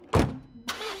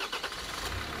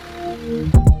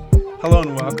Hello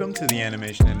and welcome to the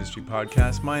Animation Industry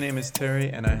Podcast. My name is Terry,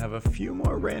 and I have a few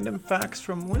more random facts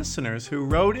from listeners who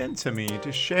wrote into me to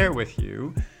share with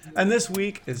you. And this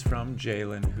week is from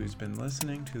Jalen, who's been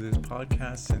listening to this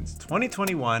podcast since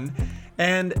 2021,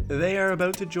 and they are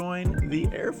about to join the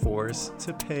Air Force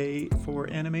to pay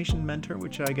for Animation Mentor,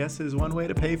 which I guess is one way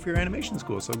to pay for your animation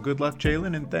school. So good luck,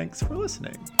 Jalen, and thanks for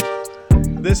listening.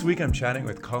 This week I'm chatting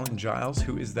with Colin Giles,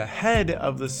 who is the head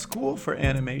of the School for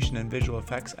Animation and Visual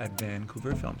Effects at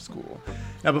Vancouver Film School.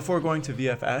 Now, before going to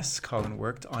VFS, Colin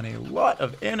worked on a lot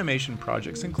of animation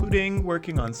projects, including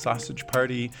working on Sausage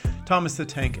Party, Thomas the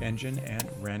Tank Engine, and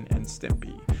Ren and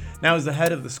Stimpy. Now, as the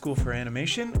head of the School for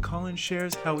Animation, Colin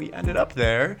shares how he ended up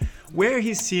there, where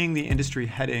he's seeing the industry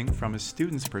heading from a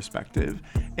student's perspective,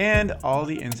 and all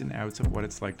the ins and outs of what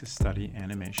it's like to study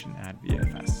animation at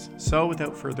VFS. So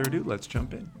without further ado, let's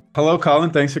jump in. Hello, Colin.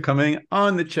 Thanks for coming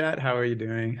on the chat. How are you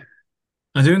doing?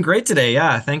 I'm doing great today.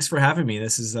 Yeah, thanks for having me.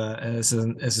 This is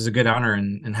a good honor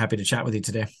and happy to chat with you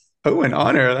today. Oh, an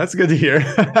honor. That's good to hear.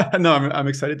 No, I'm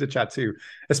excited to chat too,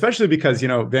 especially because,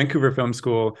 Vancouver Film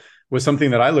School was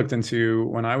something that I looked into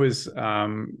when I was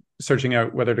searching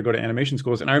out whether to go to animation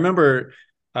schools. And I remember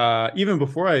even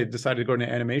before I decided to go into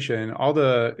animation, all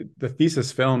the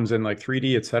thesis films and like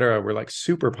 3D, et cetera, were like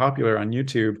super popular on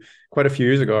YouTube quite a few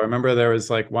years ago. I remember there was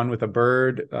like one with a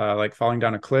bird like falling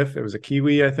down a cliff. It was a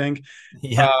kiwi, I think.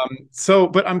 Yeah.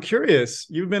 But I'm curious,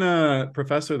 you've been a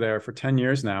professor there for 10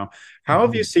 years now. How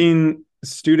have you Mhm. seen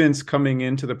students coming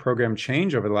into the program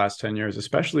change over the last 10 years,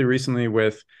 especially recently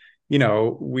with,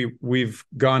 we've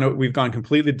gone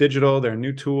completely digital. There are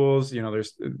new tools,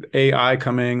 there's AI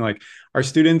coming, like our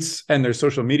students, and there's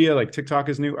social media, like TikTok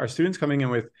is new. Are students coming in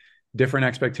with different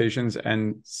expectations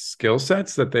and skill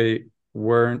sets that they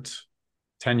weren't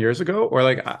 10 years ago? Or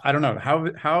like, I don't know,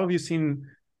 how have you seen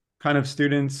kind of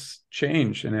students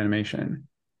change in animation?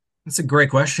 That's a great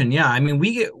question. Yeah, I mean,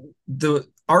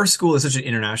 our school is such an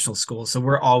international school, so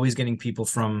we're always getting people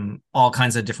from all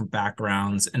kinds of different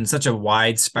backgrounds and such a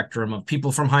wide spectrum of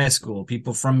people from high school,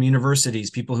 people from universities,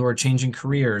 people who are changing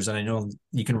careers, and I know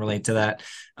you can relate to that.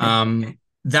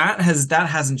 That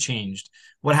hasn't changed.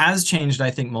 What has changed,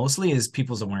 I think, mostly is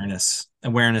people's awareness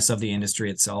of the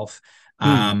industry itself.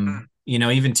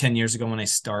 Even 10 years ago when I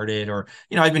started, or,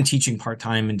 I've been teaching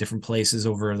part-time in different places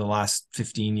over the last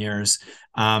 15 years.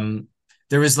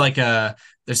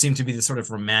 There seemed to be this sort of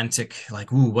romantic,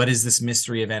 like, ooh, what is this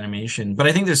mystery of animation? But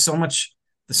I think there's so much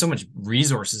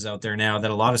resources out there now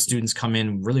that a lot of students come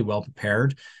in really well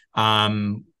prepared,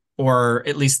 or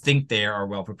at least think they are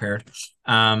well prepared,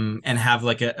 and have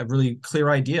like a really clear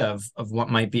idea of what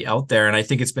might be out there. And I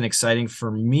think it's been exciting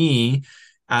for me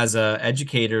as a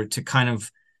educator to kind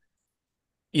of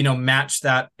match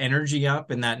that energy up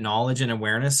and that knowledge and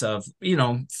awareness of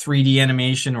 3D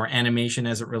animation or animation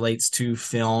as it relates to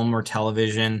film or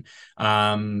television,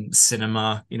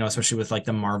 cinema, especially with like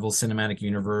the Marvel Cinematic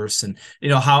Universe, and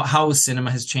how cinema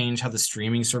has changed, how the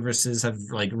streaming services have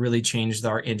like really changed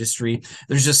our industry.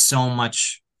 There's just so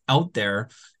much out there,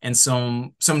 and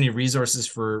so many resources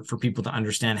for people to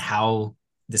understand how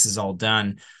this is all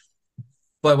done.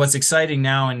 But what's exciting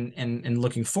now and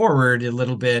looking forward a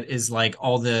little bit is like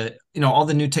all the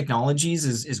new technologies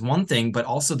is one thing, but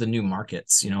also the new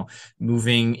markets,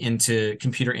 moving into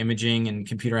computer imaging and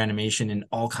computer animation in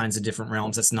all kinds of different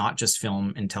realms. That's not just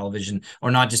film and television, or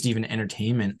not just even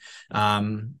entertainment.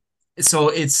 So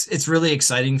it's really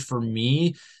exciting for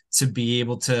me to be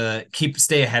able to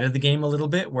stay ahead of the game a little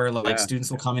bit, where like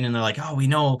students will come in and they're like,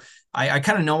 oh, I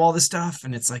kind of know all this stuff.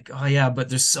 And it's like, oh yeah, but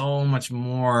there's so much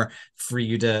more for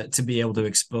you to be able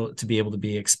to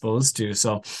be exposed to.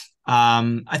 So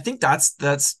I think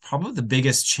that's probably the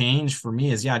biggest change for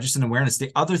me is, just an awareness.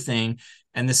 The other thing,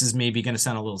 and this is maybe going to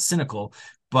sound a little cynical,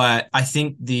 but I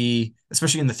think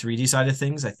especially in the 3D side of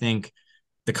things, I think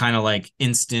the kind of like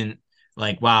instant,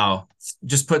 like, wow,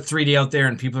 just put 3D out there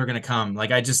and people are going to come.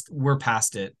 Like, we're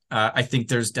past it. I think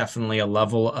there's definitely a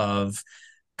level of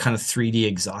kind of 3D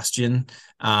exhaustion.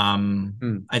 I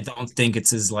don't think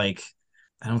it's this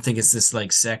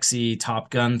like sexy Top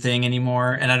Gun thing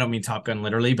anymore. And I don't mean Top Gun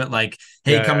literally, but like,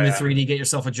 hey, come to 3D, get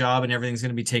yourself a job and everything's going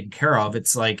to be taken care of.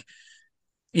 It's like,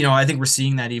 I think we're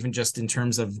seeing that even just in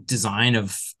terms of design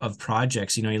of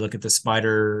projects. You look at the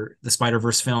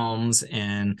Spider-Verse films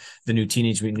and the new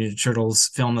Teenage Mutant Ninja Turtles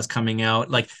film that's coming out.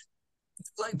 Like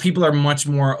people are much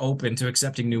more open to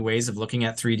accepting new ways of looking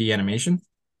at 3D animation.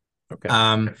 Okay.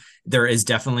 There is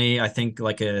definitely, I think,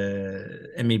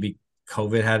 and maybe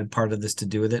COVID had part of this to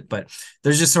do with it, but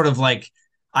there's just sort of like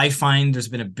I find there's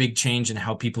been a big change in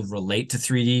how people relate to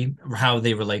 3D, how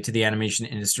they relate to the animation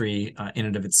industry in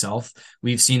and of itself.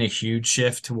 We've seen a huge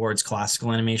shift towards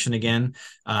classical animation again.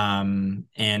 And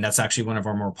that's actually one of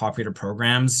our more popular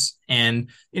programs. And,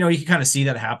 you can kind of see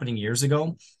that happening years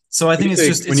ago. So I think When it's you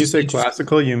just say interesting.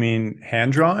 classical, you mean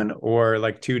hand drawn or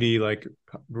like 2D, like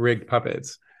rigged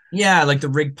puppets? Yeah, like the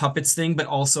rig puppets thing, but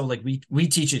also like we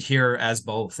teach it here as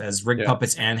both as rig Yeah.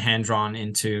 puppets and hand drawn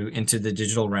into the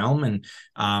digital realm, and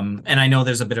I know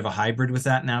there's a bit of a hybrid with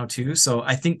that now too. So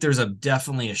I think there's a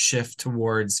definitely a shift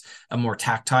towards a more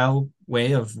tactile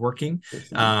way of working.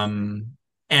 Interesting. Um,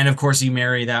 and of course, you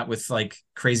marry that with like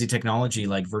crazy technology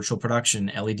like virtual production,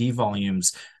 LED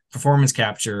volumes, performance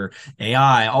capture,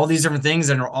 AI, all these different things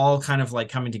that are all kind of like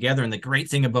coming together. And the great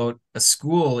thing about a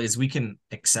school is we can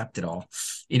accept it all.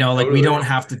 Like Totally. we don't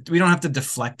have to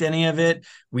deflect any of it.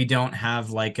 We don't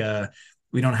have like a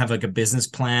business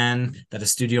plan that a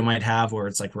studio might have where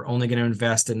it's like we're only going to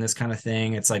invest in this kind of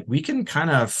thing. It's like we can kind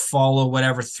of follow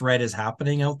whatever thread is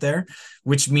happening out there,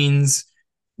 which means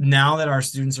now that our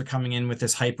students are coming in with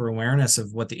this hyper awareness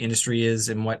of what the industry is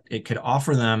and what it could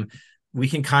offer them, we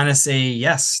can kind of say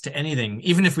yes to anything,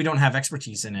 even if we don't have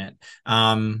expertise in it.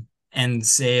 And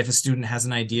say if a student has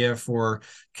an idea for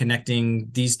connecting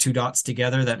these two dots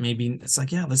together, that maybe it's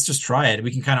like, yeah, let's just try it.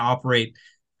 We can kind of operate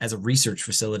as a research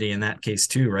facility in that case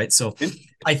too, right? So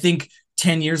I think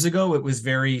 10 years ago, it was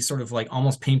very sort of like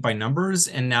almost paint by numbers.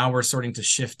 And now we're starting to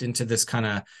shift into this kind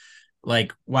of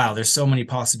like, wow, there's so many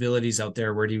possibilities out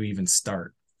there. Where do you even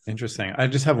start? Interesting. I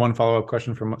just have one follow-up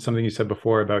question from something you said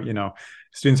before about,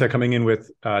 students are coming in with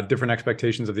different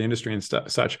expectations of the industry and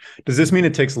such. Does this mean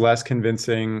it takes less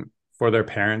convincing for their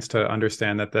parents to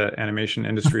understand that the animation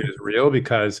industry is real?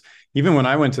 Because even when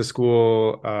I went to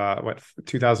school,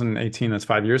 2018, that's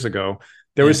 5 years ago,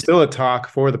 there Yeah. was still a talk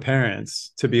for the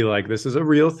parents to be like, this is a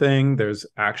real thing. There's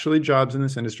actually jobs in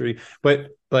this industry. But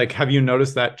like, have you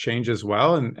noticed that change as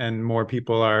well? And more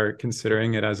people are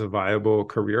considering it as a viable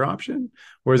career option?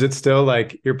 Or is it still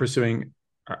like you're pursuing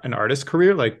an artist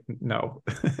career? Like, no.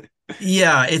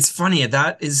 Yeah, it's funny.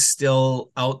 That is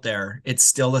still out there. It's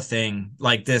still a thing.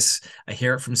 Like this, I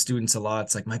hear it from students a lot.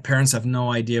 It's like my parents have no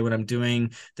idea what I'm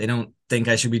doing. They don't think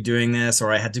I should be doing this,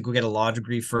 or I had to go get a law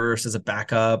degree first as a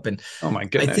backup. And Oh my I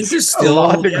think goodness. there's A law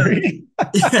still, yeah, degree.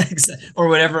 yeah, or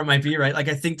whatever it might be, right? Like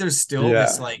I think there's still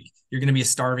this Yeah. like you're going to be a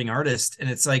starving artist, and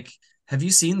it's like, have you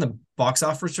seen the box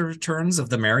office returns of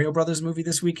the Mario Brothers movie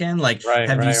this weekend? Like, Right,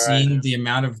 have you right, right. seen the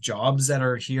amount of jobs that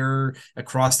are here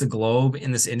across the globe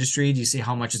in this industry? Do you see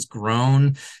how much it's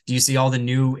grown? Do you see all the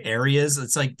new areas?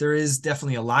 It's like there is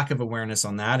definitely a lack of awareness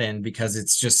on that end because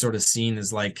it's just sort of seen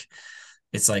as like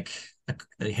it's like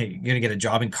hey, you're gonna get a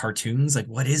job in cartoons. Like,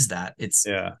 what is that?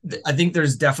 Yeah. I think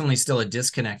there's definitely still a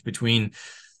disconnect between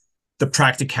the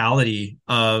practicality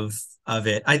of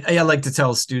it. I like to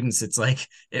tell students it's like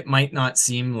it might not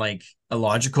seem like a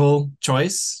logical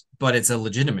choice, but it's a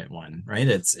legitimate one, right?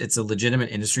 It's a legitimate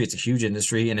industry. It's a huge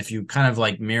industry, and if you kind of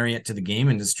like marry it to the game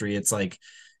industry, it's like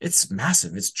it's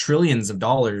massive. It's trillions of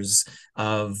dollars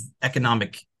of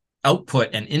economic output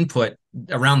and input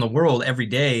around the world every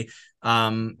day.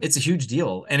 It's a huge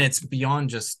deal, and it's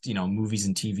beyond just movies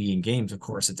and TV and games. Of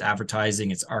course, it's advertising,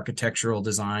 it's architectural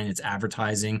design, it's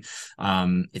advertising,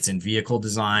 it's in vehicle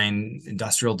design,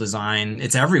 industrial design,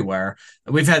 it's everywhere.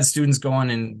 We've had students go on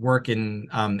and work in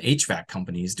HVAC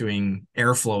companies doing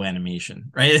airflow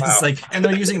animation, right? It's Wow. like, and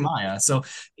they're using Maya, so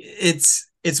it's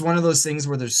one of those things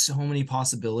where there's so many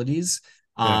possibilities.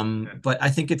 Yeah. But I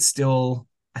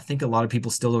think a lot of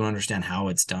people still don't understand how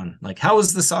it's done. Like, how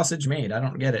is the sausage made? I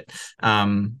don't get it.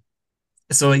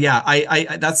 So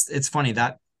yeah, that's it's funny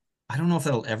that I don't know if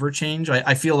that'll ever change.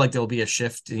 I feel like there'll be a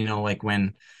shift, like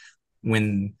when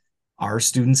our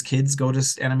students' kids go to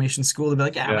animation school, they'll be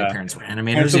like, yeah, my Yeah. parents were Parents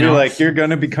animators, will be like, you're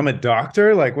gonna become a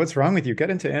doctor? Like, what's wrong with you?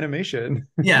 Get into animation.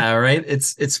 Yeah, right.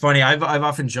 It's funny. I've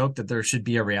often joked that there should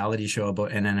be a reality show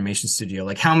about an animation studio.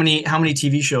 Like how many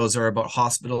TV shows are about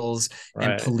hospitals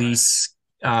and Right. police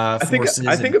I forces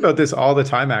think and about this all the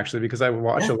time actually because I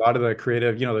watch yeah, a lot of the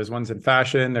creative, there's ones in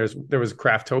fashion, there was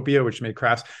Craftopia which made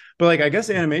crafts. But like I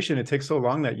guess animation it takes so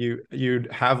long that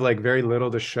you'd have like very little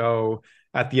to show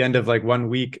at the end of like 1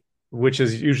 week, which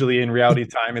is usually in reality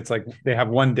time it's like they have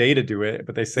one day to do it,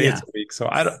 but they say it's yeah. a week. So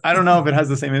I don't know if it has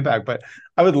the same impact, but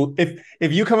I would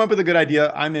if you come up with a good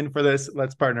idea, I'm in for this.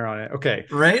 Let's partner on it. Okay.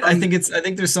 Right. I think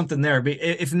there's something there. But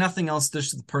if nothing else,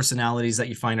 just the personalities that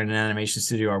you find in an animation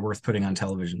studio are worth putting on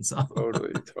television. So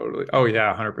Totally, totally. Oh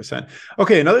yeah, 100%.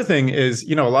 Okay, another thing is,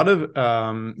 a lot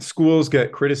of schools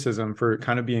get criticism for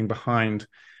kind of being behind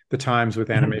the times with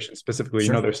animation specifically.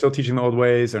 Sure. They're still teaching the old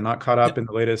ways. They're not caught up in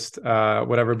the latest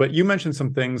whatever. But you mentioned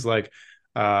some things like,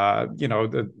 at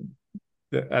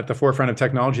the forefront of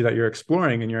technology that you're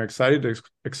exploring and you're excited to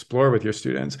explore with your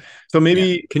students. So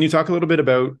maybe can you talk a little bit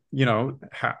about,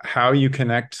 how you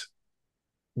connect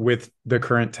with the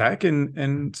current tech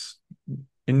and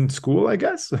in school, I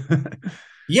guess?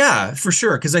 Yeah, for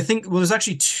sure. Because I think, well, there's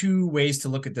actually two ways to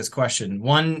look at this question.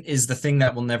 One is the thing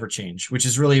that will never change, which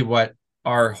is really what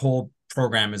our whole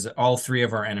program is, all three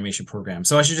of our animation programs.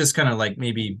 So I should just kind of like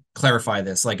maybe clarify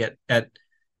this. Like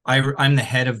I'm the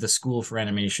head of the School for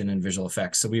Animation and Visual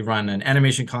Effects. So we run an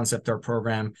animation concept art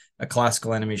program, a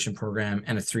classical animation program,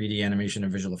 and a 3D animation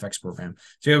and visual effects program.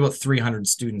 So we have about 300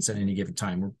 students at any given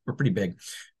time. We're pretty big.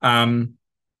 And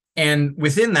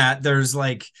within that, there's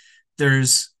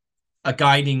a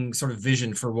guiding sort of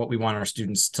vision for what we want our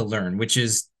students to learn, which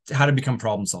is how to become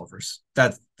problem solvers.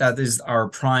 That is our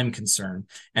prime concern.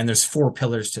 And there's 4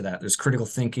 pillars to that. There's critical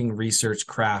thinking, research,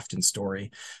 craft, and story.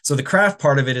 So the craft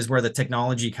part of it is where the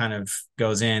technology kind of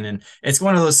goes in. And it's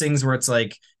one of those things where it's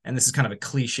like, and this is kind of a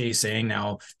cliche saying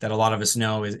now that a lot of us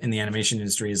know is in the animation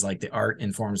industry, is like the art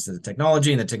informs the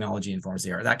technology and the technology informs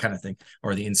the art, that kind of thing,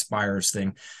 or the inspires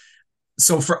thing.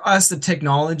 So for us, the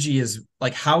technology is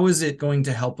like, how is it going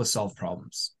to help us solve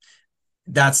problems?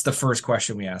 That's the first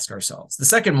question we ask ourselves. The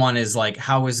second one is like,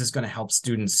 how is this going to help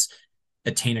students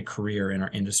attain a career in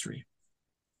our industry?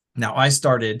 Now,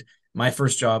 my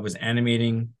first job was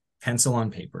animating pencil on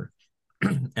paper.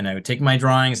 And I would take my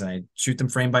drawings and I'd shoot them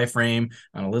frame by frame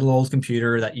on a little old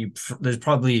computer there's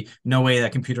probably no way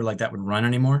that computer like that would run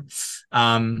anymore.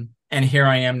 And here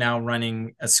I am now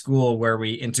running a school where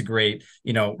we integrate,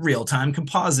 real-time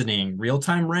compositing,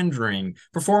 real-time rendering,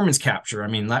 performance capture. I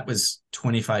mean, that was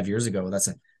 25 years ago. That's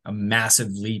a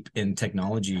massive leap in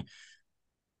technology.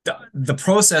 The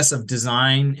process of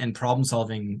design and problem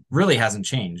solving really hasn't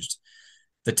changed.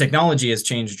 The technology has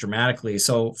changed dramatically.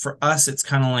 So for us, it's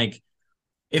kind of like,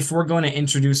 if we're going to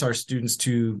introduce our students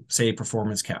to, say,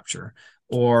 performance capture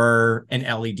or an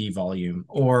LED volume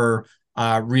or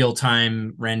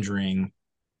real-time rendering,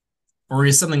 or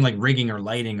is something like rigging or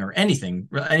lighting or anything,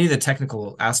 any of the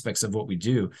technical aspects of what we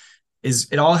do, is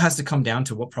it all has to come down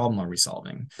to what problem are we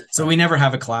solving. So we never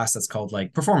have a class that's called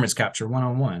like performance capture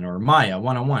 101 or Maya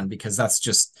 101, because that's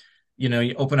just,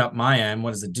 you open up Maya and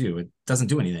what does it do? It doesn't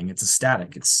do anything. It's a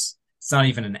static. It's not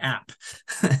even an app.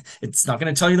 It's not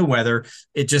going to tell you the weather.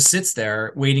 It just sits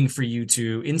there waiting for you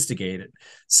to instigate it.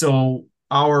 So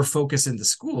our focus in the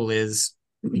school is,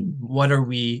 what are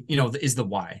we, is the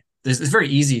why. It's very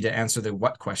easy to answer the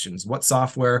what questions. What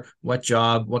software, what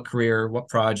job, what career, what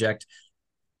project.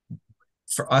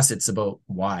 For us, it's about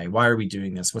why. Why are we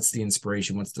doing this? What's the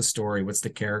inspiration? What's the story? What's the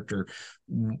character?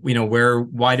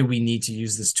 Why do we need to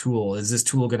use this tool? Is this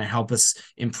tool going to help us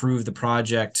improve the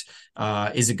project?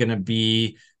 Is it going to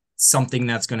be something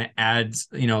that's going to add,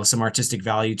 some artistic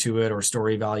value to it or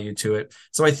story value to it?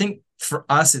 So I think for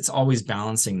us, it's always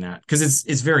balancing that, because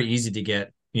it's very easy to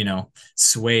get,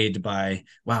 swayed by,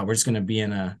 wow, we're just going to be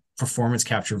in a performance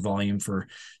capture volume for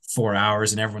 4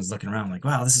 hours and everyone's looking around like,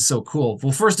 wow, this is so cool.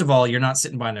 Well, first of all, you're not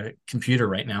sitting behind a computer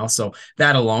right now, so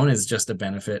that alone is just a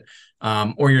benefit.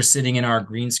 Or you're sitting in our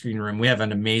green screen room. We have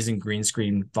an amazing green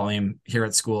screen volume here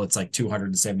at school. It's like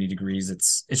 270 degrees.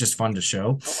 It's just fun to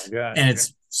show. Oh my God. And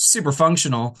it's super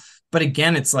functional. But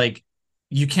again, it's like,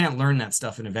 you can't learn that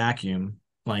stuff in a vacuum.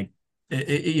 Like,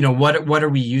 what are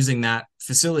we using that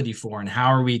facility for, and how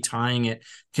are we tying it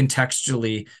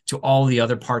contextually to all the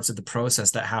other parts of the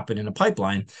process that happen in a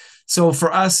pipeline? So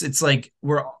for us, it's like,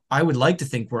 I would like to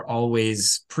think we're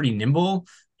always pretty nimble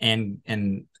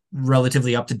and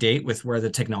relatively up to date with where the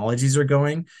technologies are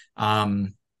going.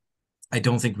 I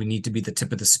don't think we need to be the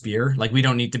tip of the spear. Like, we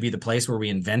don't need to be the place where we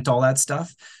invent all that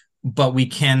stuff, but we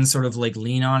can sort of like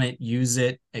lean on it, use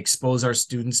it, expose our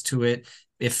students to it.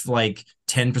 If like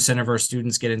 10% of our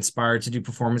students get inspired to do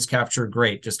performance capture,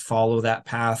 great, just follow that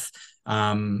path.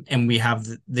 And we have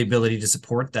the ability to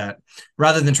support that,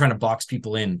 rather than trying to box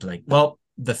people in. Like, well,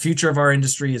 the future of our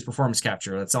industry is performance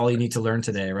capture. That's all you need to learn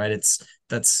today, right?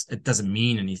 It doesn't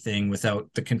mean anything without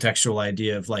the contextual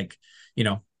idea of like,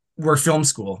 we're film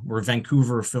school, we're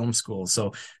Vancouver film school.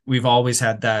 So we've always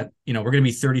had that, we're going to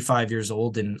be 35 years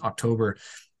old in October.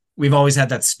 We've always had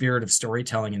that spirit of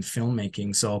storytelling and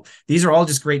filmmaking. So these are all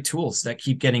just great tools that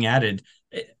keep getting added.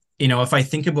 If I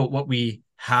think about what we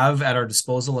have at our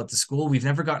disposal at the school, we've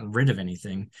never gotten rid of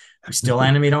anything. We still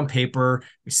animate on paper.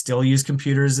 We still use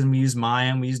computers, and we use Maya,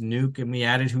 and we use Nuke, and we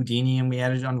added Houdini, and we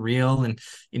added Unreal. And,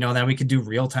 then we could do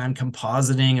real-time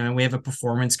compositing, and we have a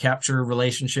performance capture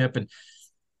relationship. And,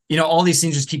 all these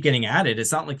things just keep getting added.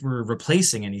 It's not like we're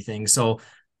replacing anything. So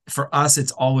for us,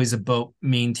 it's always about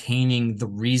maintaining the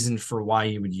reason for why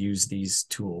you would use these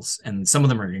tools. And some of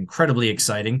them are incredibly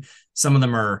exciting. Some of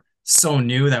them are so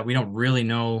new that we don't really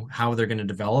know how they're going to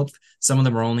develop. Some of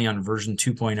them are only on version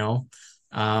 2.0.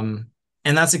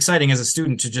 And that's exciting as a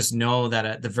student to just know that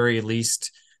at the very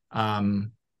least,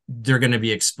 they're going to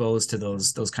be exposed to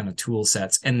those kind of tool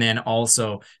sets. And then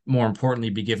also, more importantly,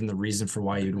 be given the reason for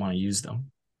why you'd want to use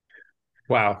them.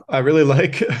 Wow, I really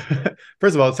like.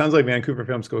 First of all, it sounds like Vancouver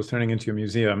Film School is turning into a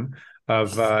museum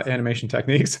of animation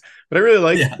techniques. But I really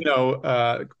like,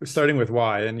 Yeah. starting with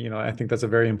why, and I think that's a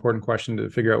very important question to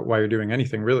figure out why you're doing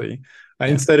anything really. Yeah.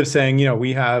 Instead of saying,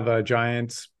 we have a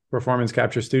giant performance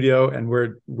capture studio and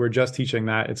we're just teaching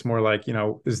that, it's more like,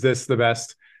 is this the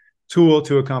best tool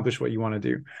to accomplish what you want to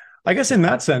do? I guess in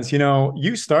that sense,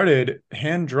 you started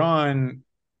hand drawn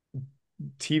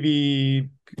TV,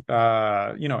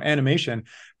 animation.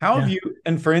 How have Yeah. you,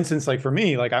 and for instance, like for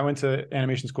me, like I went to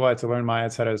animation school, I had to learn Maya, et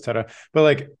cetera, et cetera. But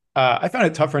like, I found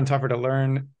it tougher and tougher to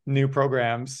learn new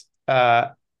programs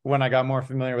when I got more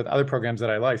familiar with other programs that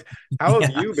I liked. How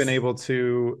have Yeah. you been able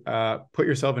to put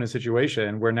yourself in a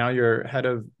situation where now you're head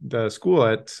of the school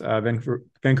at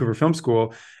Vancouver Film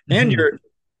School, and Mhm. you're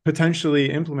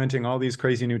potentially implementing all these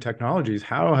crazy new technologies?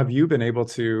 How have you been able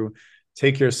to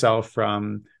take yourself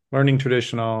from learning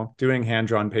traditional, doing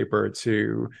hand-drawn paper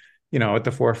to, at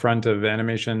the forefront of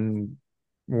animation,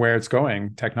 where it's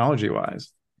going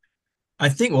technology-wise? I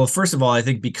think, well, first of all, I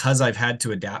think because I've had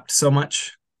to adapt so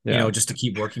much, Yeah. just to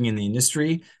keep working in the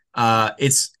industry,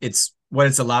 it's what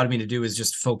it's allowed me to do is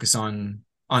just focus on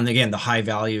again the high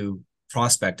value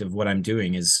prospect of what I'm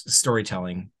doing is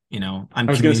storytelling. I'm I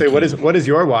was going to say, communicating. what is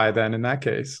your why then in that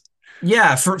case?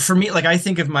 Yeah, for me, like I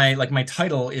think of my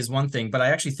title is one thing, but I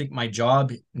actually think my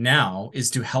job now is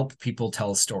to help people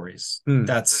tell stories. Hmm.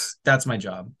 That's my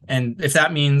job. And if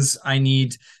that means I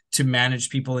need to manage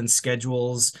people in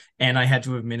schedules and I had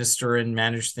to administer and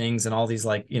manage things and all these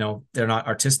like, they're not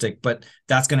artistic, but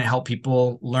that's going to help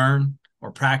people learn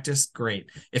or practice, great.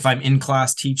 If I'm in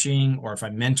class teaching or if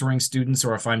I'm mentoring students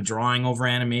or if I'm drawing over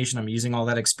animation, I'm using all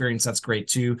that experience, that's great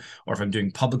too. Or if I'm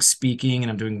doing public speaking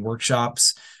and I'm doing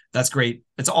workshops, that's great.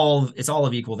 It's all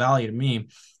of equal value to me.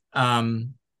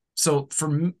 So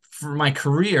for my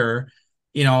career,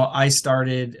 I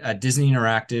started at Disney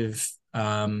Interactive.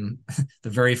 The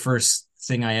very first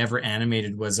thing I ever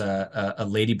animated was a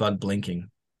ladybug blinking.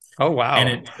 Oh,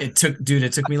 And wow. it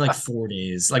took me like 4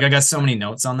 days. Like I got so many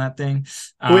notes on that thing.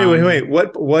 Wait.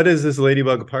 What is this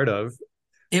ladybug a part of?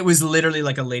 It was literally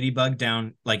like a ladybug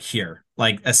down like here,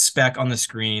 like a speck on the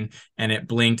screen, and it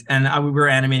blinked. And we were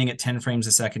animating at 10 frames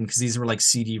a second because these were like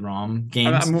CD-ROM I'm,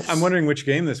 games. I'm I'm wondering which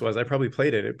game this was. I probably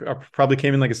played it. It probably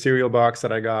came in like a cereal box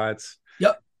that I got.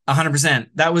 Yep. 100%.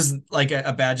 That was like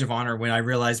a badge of honor when I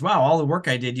realized, wow, all the work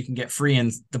I did, you can get free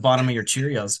in the bottom of your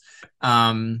Cheerios.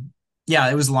 Yeah,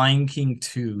 it was Lion King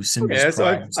 2, Simba's Okay, so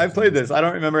Pride or I've something played like this. I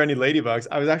don't remember any ladybugs.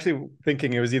 I was actually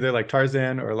thinking it was either like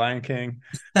Tarzan or Lion King.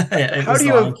 that. Yeah, it How was do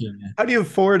the you Lion have King. Yeah. how do you have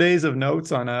 4 days of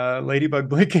notes on a ladybug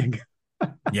blinking?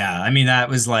 Yeah, I mean that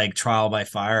was like trial by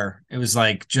fire. It was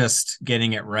like just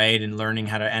getting it right and learning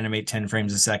how to animate 10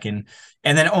 frames a second.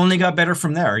 And then it only got better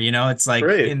from there. It's like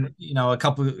Great. in, a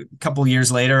couple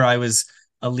years later, I was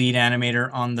a lead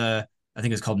animator on I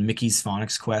think it was called Mickey's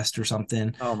Phonics Quest or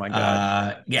something. Oh my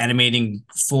God. Animating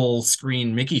full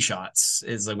screen Mickey shots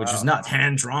is like, which is Wow. not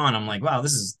hand drawn. I'm like, wow,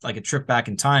 this is like a trip back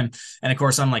in time. And of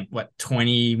course, I'm like, what,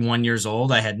 21 years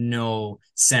old. I had no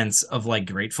sense of like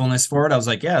gratefulness for it. I was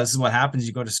like, yeah, this is what happens.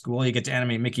 You go to school, you get to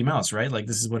animate Mickey Mouse, right? Like,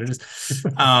 this is what it is.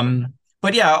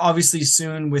 But yeah, obviously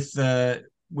soon with the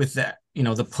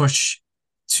the push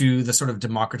to the sort of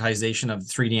democratization of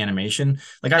 3D animation.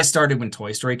 Like I started when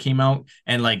Toy Story came out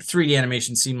and like 3D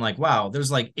animation seemed like, wow,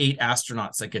 there's like 8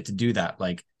 astronauts that get to do that.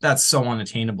 Like that's so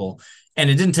unattainable. And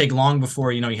it didn't take long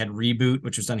before, you had Reboot,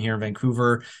 which was done here in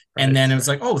Vancouver. And Right. then it was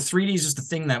like, oh, 3D is just a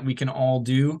thing that we can all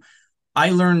do.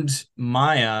 I learned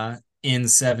Maya in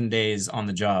 7 days on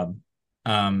the job.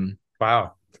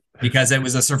 Wow. Because it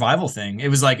was a survival thing. It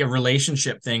was like a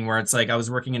relationship thing where it's like I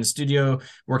was working in a studio,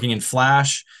 working in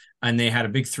Flash, and they had a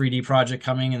big 3D project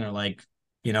coming, and they're like,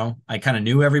 I kind of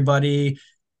knew everybody.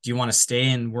 Do you want to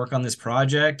stay and work on this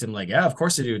project? I'm like, yeah, of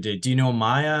course I do. Do you know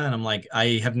Maya? And I'm like,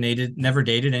 I have never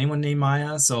dated anyone named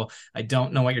Maya, so I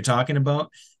don't know what you're talking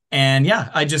about. And yeah,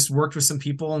 I just worked with some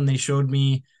people, and they showed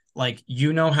me like,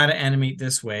 you know how to animate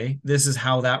this way. This is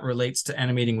how that relates to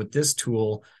animating with this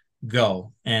tool,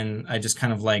 go. And I just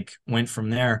kind of like went from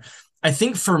there. I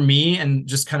think for me and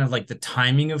just kind of like the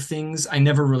timing of things, I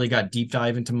never really got deep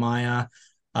dive into Maya.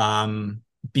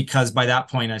 because by that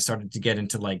point I started to get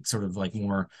into like sort of like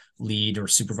more lead or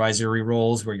supervisory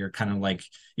roles where you're kind of like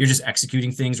you're just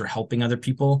executing things or helping other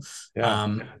people. Yeah.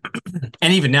 Um,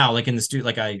 and even now, like in the studio,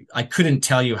 like I couldn't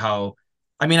tell you how.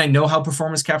 I mean, I know how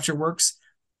performance capture works,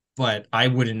 but I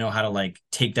wouldn't know how to like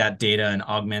take that data and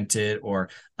augment it, or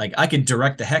like I could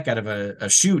direct the heck out of a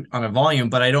shoot on a volume,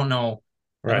 but I don't know.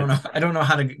 I don't Right. know. I don't know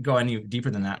how to go any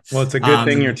deeper than that. Well, it's a good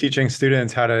thing you're Um, teaching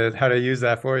students how to use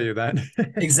that for you then.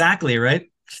 exactly, right?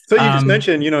 So you just Um,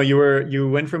 mentioned, you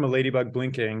went from a ladybug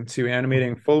blinking to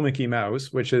animating full Mickey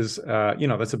Mouse, which is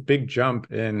that's a big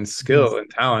jump in skill and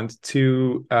talent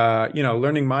to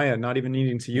learning Maya, not even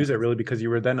needing to yeah, use it really because you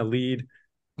were then a lead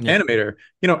yeah. animator.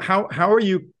 How are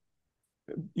you,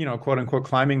 quote unquote,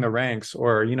 climbing the ranks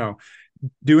or,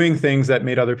 doing things that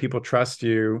made other people trust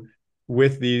you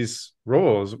with these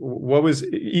roles? What was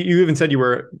you even said you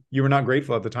were not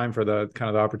grateful at the time for the kind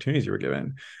of the opportunities you were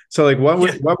given. So like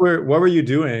Yeah. what were you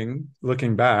doing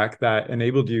looking back that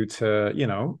enabled you to,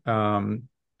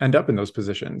 end up in those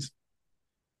positions?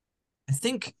 I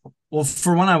think, well,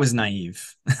 for one, I was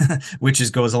naive, which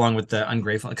is goes along with the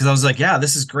ungrateful because I was like, yeah,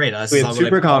 this is great. This We is had what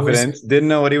I've super always confidence, didn't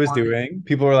know what he was wanted. doing.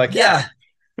 People were like, yeah.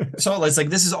 Yeah. So it's like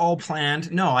this is all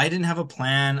planned. No, I didn't have a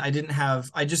plan. I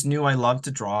just knew I loved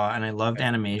to draw and I loved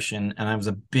animation and I was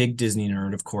a big Disney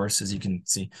nerd, of course, as you can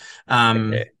see.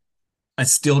 Um, I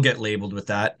still get labeled with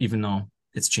that, even though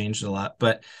it's changed a lot.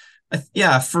 But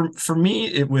yeah, for me,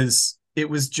 it was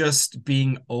just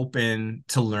being open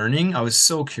to learning. I was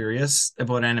so curious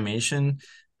about animation.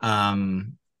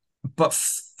 Um, but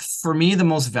for me, the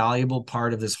most valuable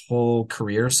part of this whole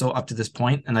career, so up to this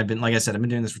point, and I've been, like I said, I've been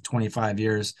doing this for 25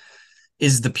 years,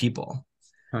 is the people.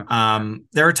 Huh.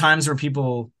 There are times where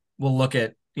people will look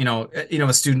at,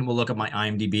 a student will look at my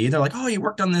IMDb. They're like, "Oh, you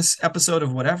worked on this episode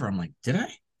of whatever." I'm like, "Did I?"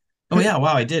 Oh yeah,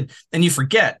 wow, I did. And you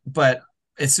forget, but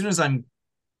as soon as I'm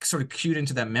sort of cued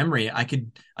into that memory, I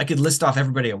could list off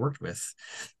everybody I worked with.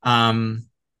 Um,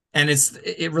 and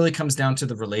it really comes down to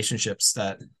the relationships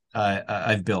that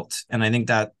I've built, and I think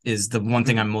that is the one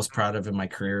thing I'm most proud of in my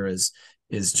career is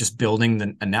just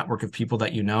building a network of people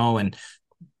that you know. And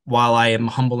while I am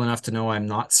humble enough to know I'm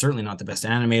not certainly not the best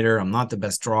animator, I'm not the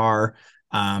best drawer.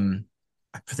 Um,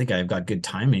 I think I've got good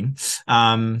timing.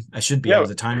 I should be. I Yeah, was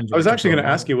a timing I was director actually for a going to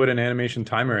ask while. you what an animation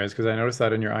timer is because I noticed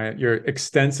that in your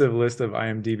extensive list of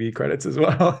IMDb credits as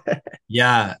well.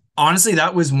 Yeah, honestly,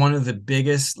 that was one of the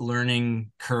biggest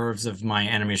learning curves of my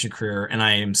animation career, and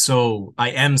I am so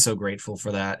grateful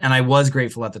for that. And I was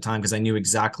grateful at the time because I knew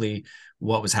exactly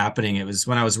what was happening. It was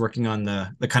when I was working on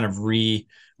the kind of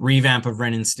revamp of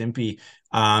Ren and Stimpy.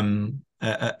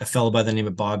 A fellow by the name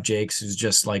of Bob Jakes, who's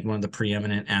just like one of the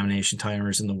preeminent animation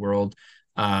timers in the world,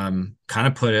 kind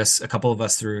of put us a couple of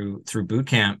us through boot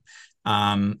camp.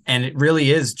 And it really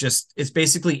is just it's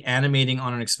basically animating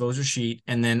on an exposure sheet,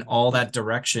 and then all that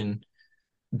direction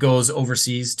goes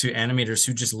overseas to animators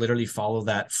who just literally follow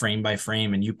that frame by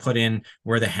frame, and you put in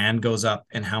where the hand goes up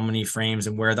and how many frames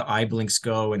and where the eye blinks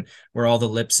go and where all the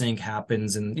lip sync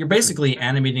happens, and you're basically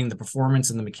animating the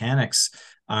performance and the mechanics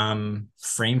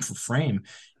frame for frame.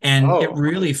 And it Oh,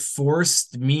 really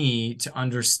forced me to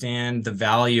understand the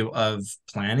value of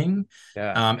planning,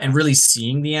 yeah. and really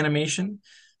seeing the animation.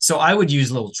 So I would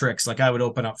use little tricks. Like I would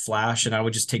open up Flash and I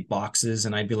would just take boxes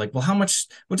and I'd be like, well,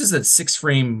 what does that 6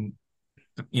 frame,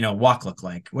 walk look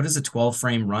like? What does a 12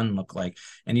 frame run look like?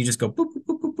 And you just go boop, boop,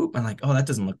 boop, boop, boop. And like, oh, that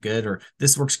doesn't look good. Or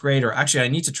this works great. Or actually, I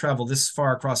need to travel this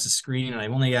far across the screen and I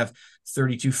only have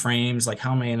 32 frames. Like,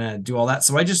 how am I going to do all that?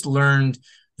 So I just learned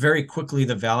very quickly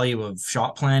the value of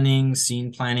shot planning,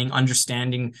 scene planning,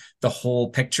 understanding the whole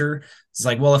picture. It's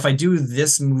like, well, if I do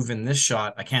this move in this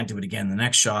shot, I can't do it again in the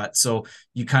next shot. So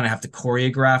you kind of have to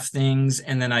choreograph things.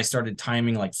 And then I started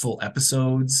timing like full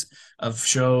episodes of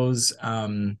shows.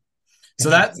 So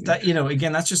Interesting.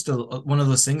 again, that's just one of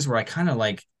those things where I kind of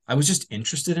like I was just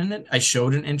interested in it. I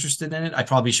showed an interest in it. I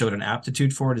probably showed an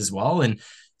aptitude for it as well.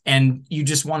 And you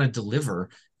just want to deliver,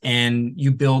 and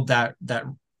you build that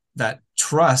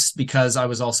trust because I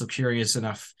was also curious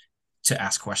enough to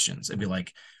ask questions and be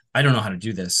like, I don't know how to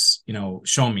do this,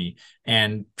 show me.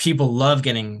 And people love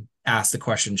getting asked the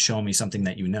question, show me something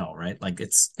that you know, right? Like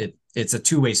it's a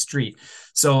two-way street.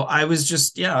 So I was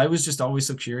just always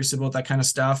so curious about that kind of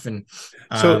stuff. And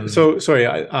um So sorry,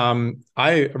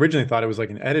 I originally thought it was like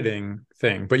an editing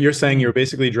thing, but you're saying you're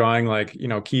basically drawing like,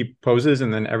 key poses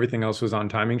and then everything else was on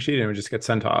timing sheet and it would just get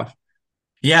sent off.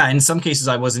 Yeah, in some cases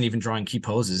I wasn't even drawing key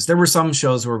poses. There were some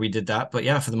shows where we did that, but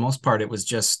yeah, for the most part it was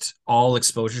just all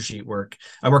exposure sheet work.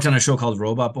 I worked on a show called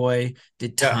Robot Boy,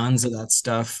 did Yeah. tons of that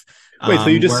stuff. Wait, so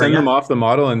you just Where send them yeah, off the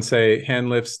model and say hand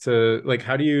lifts to like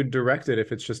how do you direct it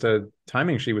if it's just a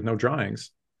timing sheet with no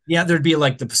drawings? yeah, there'd be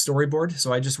like the storyboard.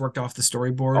 So I just worked off the Oh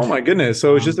storyboard. my goodness.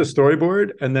 So it's just a Um,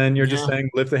 storyboard and then you're just yeah, saying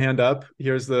lift the hand up.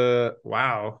 Here's the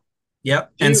wow.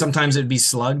 yep. Do And you sometimes it'd be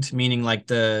slugged, meaning like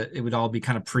it would all be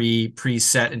kind of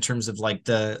preset in terms of like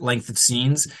the length of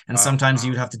scenes. And sometimes wow.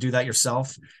 you'd have to do that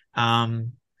yourself.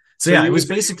 Um, so So yeah, you it was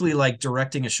would basically like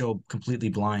directing a show completely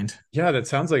blind. yeah, that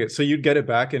sounds like it. So you'd get it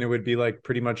back and it would be like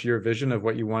pretty much your vision of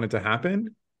what you wanted to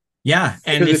happen. Yeah.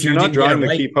 And Because if if you're you not didn't get it drawing the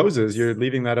right, key poses, you're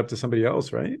leaving that up to somebody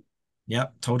else, right? yeah,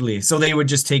 totally. So they would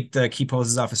just take the key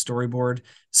poses off a storyboard.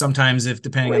 Sometimes, if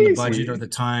depending on the budget or Crazy. the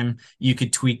time, you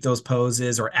could tweak those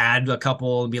poses or add a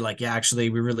couple and be like, yeah, actually,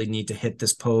 we really need to hit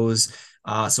this pose.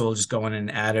 So we'll just go in and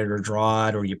add it or draw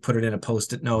it, or you put it in a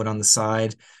post-it note on the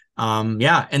side.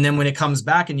 Yeah. And then when it comes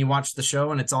back and you watch the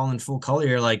show and it's all in full color,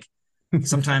 you're like,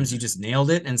 sometimes you just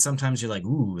nailed it. And sometimes you're like,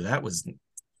 ooh, that was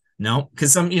no,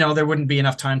 because there wouldn't be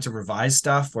enough time to revise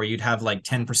stuff, or you'd have like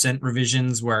 10%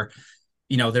 revisions where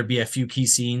there'd be a few key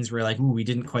scenes where like, ooh, we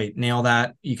didn't quite nail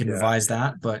that. You can Yeah. revise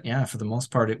that. But yeah, for the most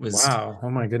part, it was, Wow. Oh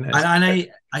my goodness. and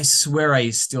I swear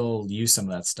I still use some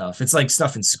of that stuff. It's like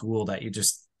stuff in school that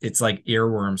it's like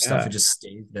earworm stuff. It Yeah. just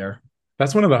stays there.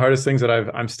 That's one of the hardest things that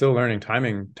I'm still learning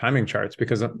timing charts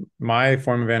because my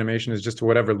form of animation is just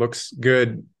whatever looks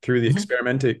good through the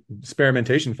Mhm.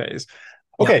 experimentation phase.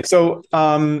 Okay, Yep. so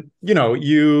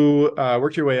you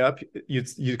worked your way up.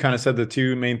 You kind of said the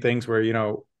two main things were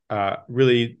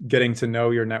really getting to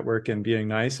know your network and being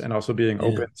nice, and also being Yeah.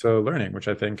 open to learning, which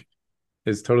I think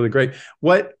is totally great.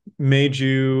 What made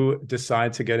you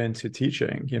decide to get into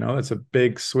teaching? It's a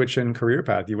big switch in career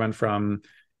path. You went from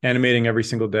animating every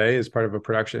single day as part of a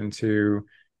production to,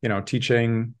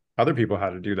 teaching other people how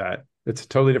to do that. It's a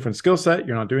totally different skill set.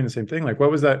 You're not doing the same thing. Like, what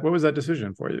was that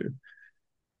decision for you?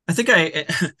 I think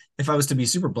if I was to be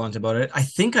super blunt about it, I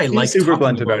think I Be like super talking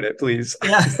blunt about about, it, please.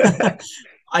 yeah.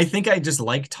 I think I just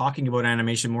like talking about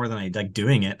animation more than I like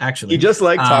doing it, He actually. just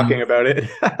liked talking Um, about it.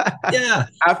 yeah.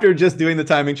 After just doing the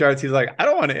timing charts, he's like, I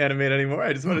don't want to animate anymore.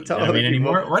 I just I want don't to need to tell other animate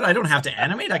people. anymore. What? I don't have to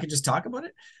animate. I can just talk about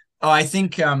it. Oh, I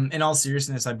think in all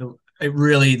seriousness, it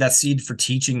really that seed for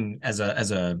teaching as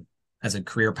a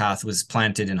career path was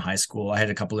planted in high school. I had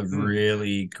a couple of Hmm.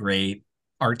 really great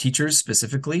art teachers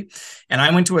specifically, and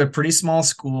I went to a pretty small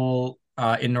school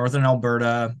in northern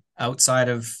Alberta, outside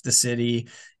of the city,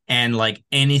 and like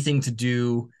anything to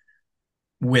do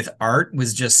with art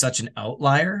was just such an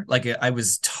outlier. Like I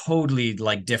was totally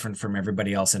like different from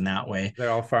everybody else in that way.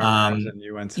 They're all farmers, Um, and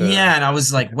you went to. yeah, and I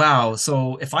was like, wow.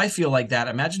 So if I feel like that,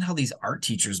 imagine how these art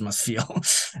teachers must feel.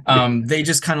 They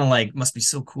just kind of like must be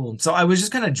so cool. So I was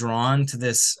just kind of drawn to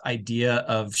this idea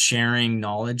of sharing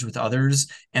knowledge with others,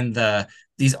 and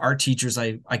these art teachers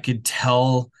I could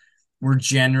tell were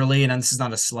generally, and this is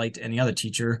not a slight to any other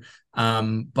teacher,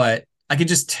 but I could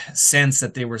just sense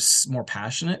that they were more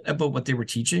passionate about what they were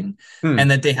teaching, and Hmm.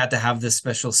 that they had to have this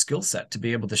special skill set to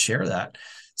be able to share that.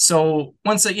 So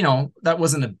once that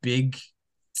wasn't a big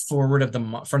forward of the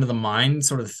front of the mind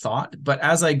sort of thought, but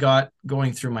as I got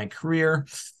going through my career,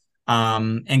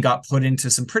 and got put into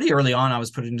some pretty early on. I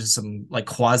was put into some like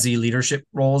quasi leadership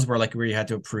roles where you had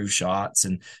to approve shots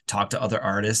and talk to other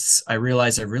artists. I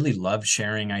realized I really loved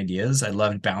sharing ideas. I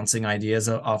loved bouncing ideas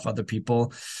off other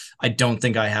people. I don't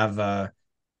think I have a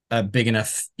big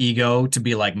enough ego to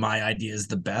be like my idea is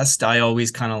the best. I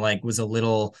always kind of like was a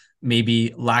little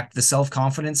maybe lacked the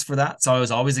self-confidence for that. So I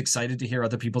was always excited to hear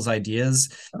other people's ideas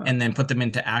Ah, and then put them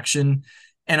into action.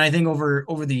 And I think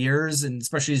over the years, and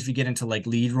especially as we get into like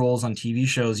lead roles on TV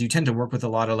shows, you tend to work with a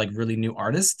lot of like really new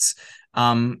artists.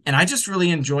 And I just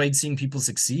really enjoyed seeing people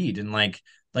succeed and like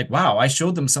wow, I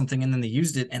showed them something and then they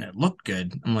used it and it looked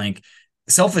good. I'm like,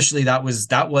 selfishly, that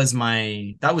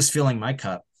was filling my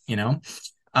cup.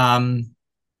 Um,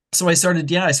 so I started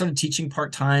teaching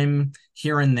part-time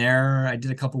here and there. I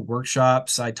did a couple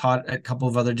workshops. I taught at a couple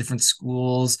of other different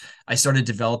schools. I started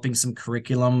developing some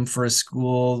curriculum for a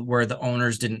school where the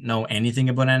owners didn't know anything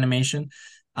about animation.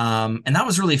 And that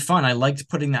was really fun. I liked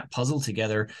putting that puzzle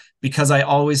together because I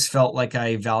always felt like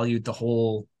I valued the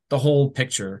whole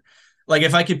picture. Like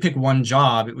if I could pick one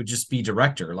job, it would just be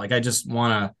director. Like I just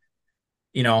want to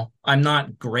I'm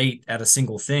not great at a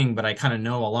single thing, but I kind of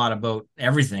know a lot about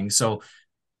everything. So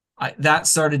that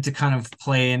started to kind of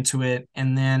play into it.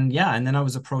 And then I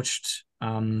was approached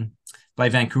by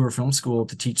Vancouver Film School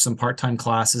to teach some part-time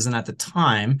classes. And at the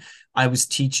time, I was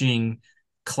teaching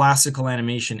classical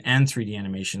animation and 3D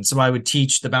animation. So I would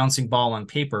teach the bouncing ball on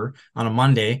paper on a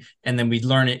Monday, and then we'd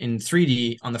learn it in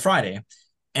 3D on the Friday.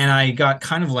 And I got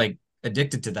kind of like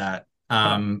addicted to that,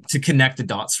 Huh. to connect the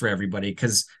dots for everybody,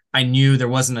 because I knew there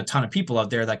wasn't a ton of people out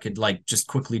there that could like just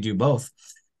quickly do both.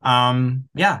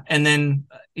 Yeah. And then,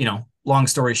 long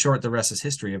story short, the rest is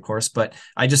history, of course. But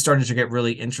I just started to get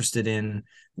really interested in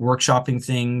workshopping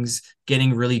things,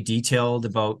 getting really detailed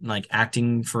about like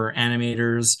acting for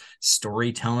animators,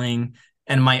 storytelling,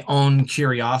 and my own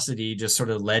curiosity just sort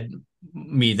of led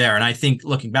me there. And I think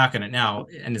looking back on it now,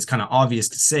 and it's kind of obvious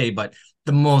to say, but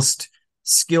the most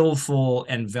skillful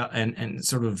and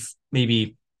sort of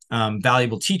maybe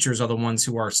valuable teachers are the ones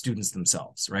who are students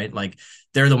themselves, right? Like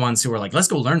they're the ones who are like, let's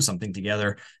go learn something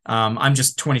together. I'm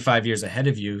just 25 years ahead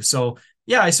of you. So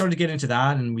yeah, I started to get into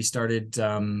that, and we started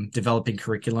developing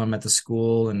curriculum at the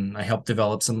school, and I helped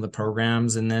develop some of the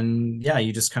programs. And then, yeah,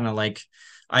 you just kind of like,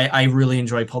 I really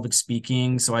enjoy public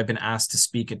speaking. So I've been asked to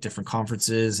speak at different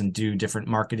conferences and do different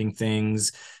marketing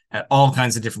things at all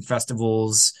kinds of different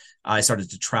festivals. I started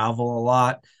to travel a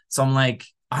lot. So I'm like,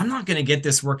 I'm not going to get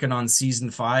this working on season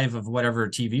 5 of whatever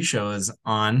TV show is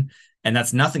on. And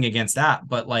that's nothing against that.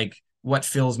 But like what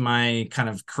fills my kind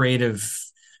of creative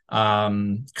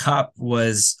cup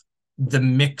was the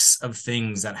mix of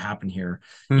things that happen here.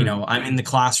 Hmm. I'm in the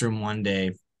classroom one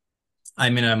day,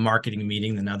 I'm in a marketing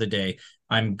meeting another day.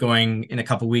 I'm going in a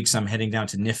couple of weeks. I'm heading down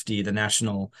to NIFTY, the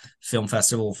National Film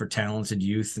Festival for Talented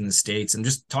Youth in the States, and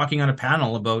just talking on a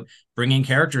panel about bringing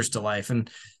characters to life. And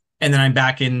then I'm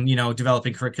back in,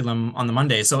 developing curriculum on the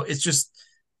Monday. So it's just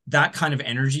that kind of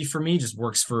energy for me just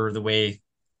works for the way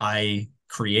I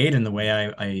create and the way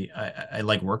I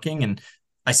like working. And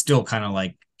I still kind of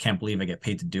like can't believe I get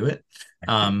paid to do it.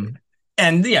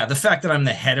 And yeah, the fact that I'm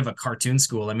the head of a cartoon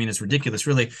school, I mean, it's ridiculous,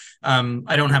 really.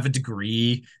 I don't have a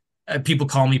degree. People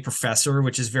call me professor,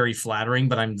 which is very flattering,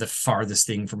 but I'm the farthest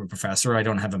thing from a professor. I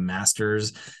don't have a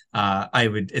master's.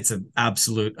 It's an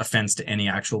absolute offense to any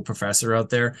actual professor out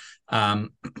there.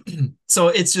 Um, so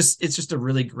it's just a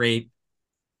really great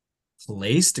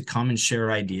place to come and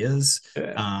share ideas,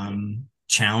 Yeah.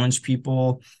 challenge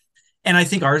people. And I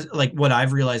think like what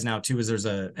I've realized now too is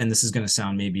and this is going to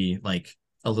sound maybe like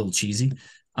a little cheesy,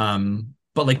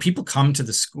 but like people come to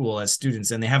the school as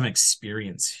students and they have an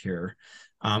experience here,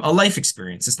 a life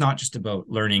experience. It's not just about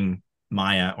learning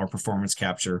Maya or performance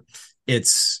capture.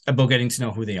 It's about getting to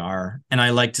know who they are. And I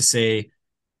like to say,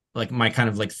 like my kind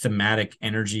of like thematic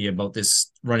energy about this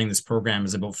running this program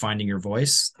is about finding your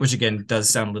voice, which again does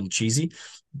sound a little cheesy, No,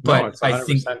 but it's I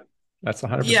think 100%. That's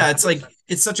yeah, 100%. it's like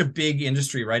it's such a big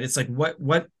industry, right? It's like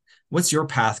what's your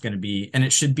path going to be? And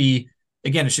it should be,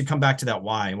 again, it should come back to that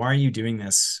why. Why are you doing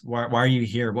this? Why are you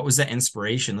here? What was that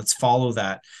inspiration? Let's follow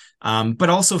that. But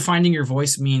also finding your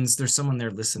voice means there's someone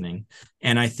there listening.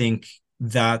 And I think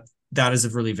that is a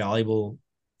really valuable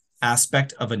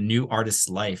aspect of a new artist's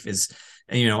life is,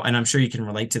 and I'm sure you can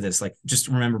relate to this. Like just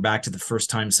remember back to the first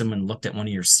time someone looked at one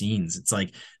of your scenes. It's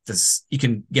like this, you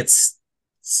can get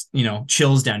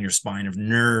chills down your spine of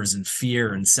nerves and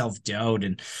fear and self-doubt.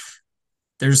 And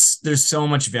there's so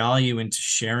much value into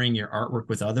sharing your artwork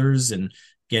with others and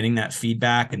getting that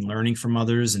feedback and learning from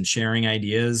others and sharing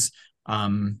ideas.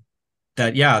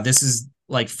 That yeah, this is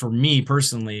like for me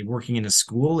personally, working in a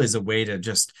school is a way to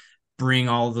just bring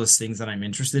all those things that I'm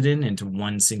interested in into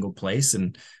one single place.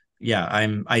 And yeah,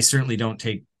 I certainly don't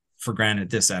take for granted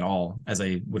this at all as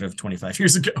I would have 25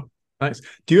 years ago. Nice.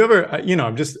 Do you ever,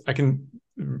 I can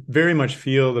very much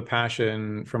feel the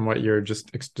passion from what you're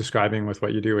just describing with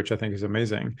what you do, which I think is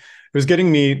amazing. It was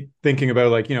getting me thinking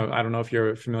about like, I don't know if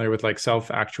you're familiar with like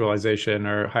self-actualization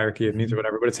or hierarchy of needs or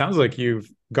whatever, but it sounds like you've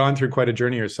gone through quite a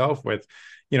journey yourself with,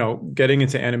 getting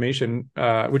into animation,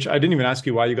 which I didn't even ask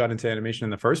you why you got into animation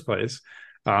in the first place.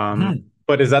 Mhm.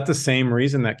 But is that the same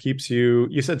reason that keeps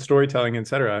you said storytelling, et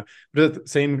cetera, but is it the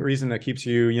same reason that keeps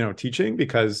you, teaching?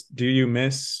 Because do you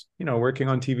miss, working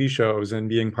on TV shows and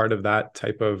being part of that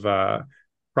type of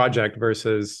project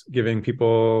versus giving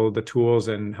people the tools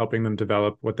and helping them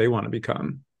develop what they want to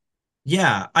become?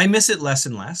 Yeah, I miss it less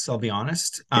and less, I'll be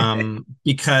honest.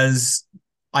 Because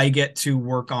I get to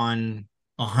work on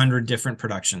 100 different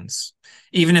productions.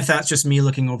 Even if that's just me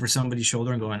looking over somebody's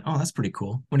shoulder and going, "Oh, that's pretty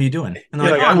cool. What are you doing?" And they're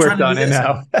You're like, like, "Oh, I I'm trying worked to do on it this."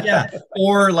 now. Yeah.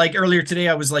 Or like earlier today,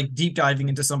 I was like deep diving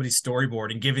into somebody's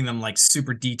storyboard and giving them like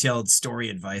super detailed story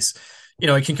advice. It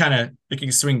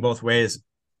can swing both ways.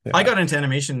 I Yeah. got into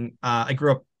animation. I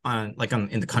grew up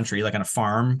in the country, like on a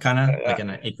farm, kind of like Yeah. in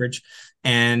an acreage,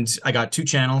 and I got two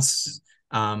channels.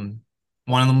 One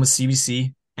of them was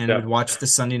CBC, and Yeah. would watch the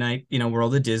Sunday night,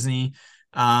 World of Disney.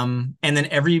 And then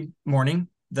every morning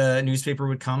the newspaper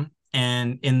would come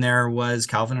and in there was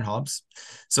Calvin and Hobbes.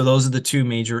 So those are the two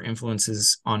major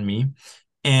influences on me.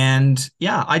 And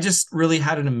yeah, I just really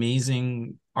had an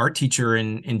amazing art teacher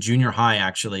in junior high,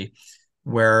 actually,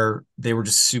 where they were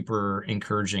just super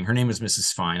encouraging. Her name was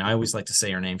Mrs. Fine. I always like to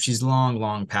say her name. She's long,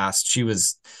 long past. She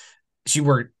was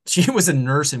a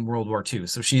nurse in World War II.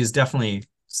 So she is definitely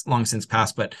long since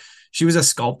passed, but she was a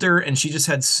sculptor, and she just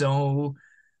had so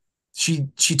she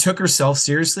took herself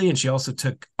seriously, and she also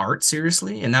took art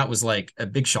seriously, and that was like a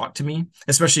big shock to me,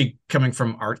 especially coming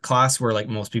from art class where like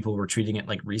most people were treating it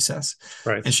like recess.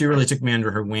 Right. And she really took me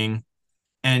under her wing,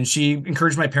 and she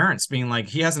encouraged my parents, being like,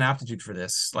 he has an aptitude for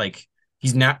this, like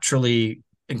he's naturally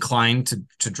inclined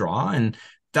to draw, and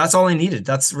that's all I needed.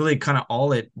 That's really kind of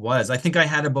all it was. I think I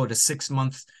had about a 6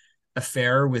 month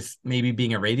affair with maybe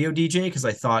being a radio DJ because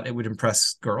I thought it would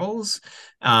impress girls.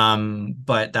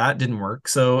 But that didn't work.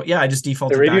 So yeah, I just The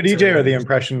defaulted radio back DJ or the to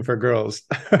impression for girls?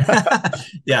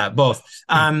 yeah, both.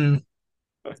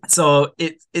 So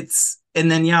it's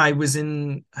and then yeah, I was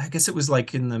in, I guess it was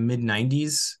like in the mid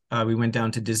 90s. We went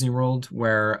down to Disney World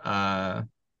where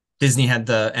Disney had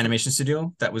the animation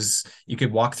studio that was you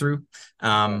could walk through,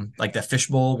 like the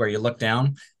fishbowl where you look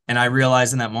down. And I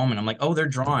realized in that moment, I'm like, oh, they're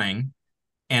drawing.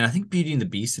 And I think Beauty and the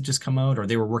Beast had just come out, or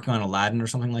they were working on Aladdin or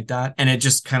something like that. And it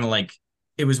just kind of like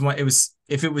it was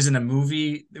if it was in a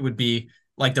movie, it would be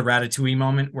like the Ratatouille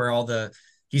moment where all the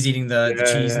he's eating the Yeah,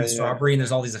 cheese and yeah, the yeah. strawberry, and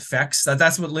there's all these effects.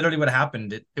 That's what literally what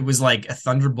happened. It was like a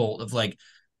thunderbolt of like,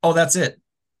 oh, that's it.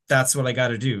 That's what I got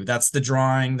to do. That's the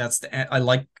drawing. I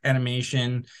like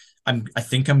animation. I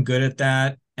think I'm good at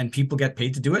that. And people get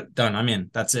paid to do it. Done. I'm in.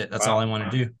 That's it. That's all Wow. I want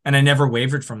to do. And I never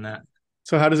wavered from that.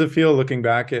 So how does it feel looking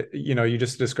back at, you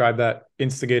just described that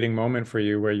instigating moment for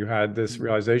you where you had this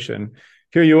realization.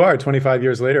 Here you are 25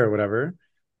 years later or whatever,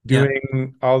 Yeah.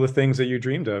 doing all the things that you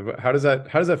dreamed of. How does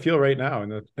that feel right now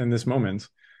in this moment?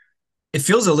 It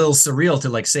feels a little surreal to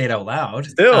like say it out loud.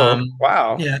 Still,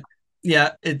 wow. Yeah, yeah,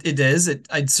 it is.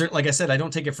 I'd certainly, like I said, I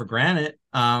don't take it for granted.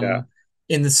 Yeah.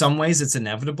 In some ways it's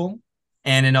inevitable,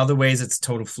 and in other ways it's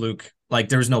total fluke. Like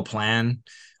there's no plan.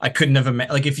 I couldn't have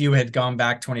like if you had gone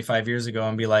back 25 years ago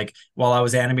and be like, while I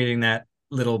was animating that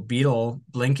little beetle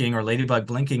blinking or ladybug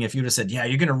blinking, if you'd have said, yeah,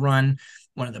 you're gonna run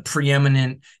one of the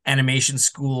preeminent animation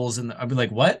schools, and I'd be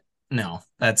like, what? No,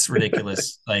 that's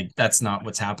ridiculous. Like that's not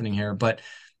what's happening here. But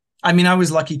I mean, I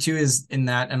was lucky too, is in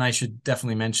that, and I should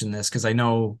definitely mention this because I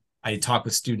know I talk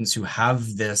with students who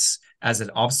have this as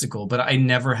an obstacle, but I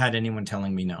never had anyone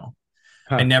telling me no.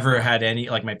 I Huh. never had any,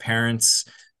 like my parents,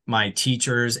 my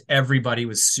teachers, everybody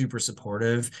was super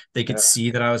supportive. They could Yeah.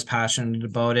 see that I was passionate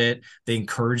about it. They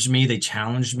encouraged me, they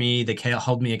challenged me, they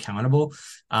held me accountable.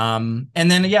 And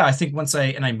then, yeah, I think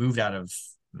I moved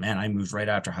I moved right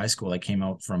after high school. I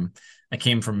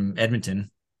came from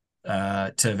Edmonton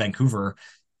to Vancouver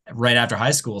right after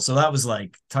high school. So that was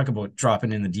like, talk about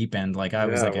dropping in the deep end. Like I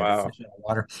was Yeah. like a Wow. fish out of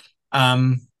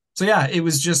water. So yeah, it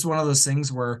was just one of those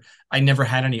things where I never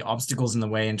had any obstacles in the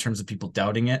way in terms of people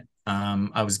doubting it.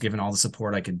 I was given all the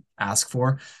support I could ask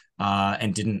for,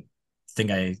 and didn't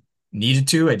think I needed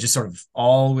to. I just sort of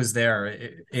all was there,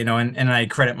 and I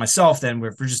credit myself then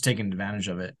for just taking advantage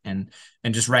of it and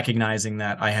just recognizing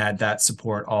that I had that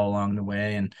support all along the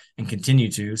way and continue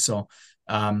to. So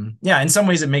yeah, in some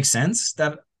ways it makes sense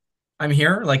that I'm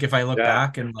here. Like if I look Yeah.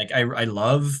 back and like I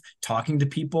love talking to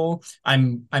people.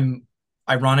 I'm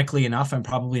ironically enough, I'm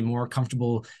probably more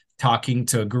comfortable talking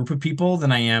to a group of people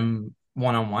than I am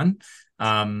one on one.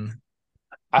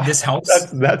 This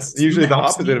helps. That's Zoom usually the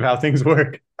helps opposite of me. how things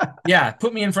work. Yeah,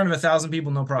 put me in front of 1,000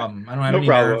 people, no problem. I don't have No any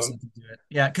nerves. problem. I can do it.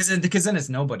 Yeah, because then it's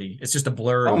nobody. It's just a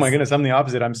blur Oh my of goodness, I'm the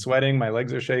opposite. I'm sweating, my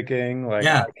legs are shaking, like I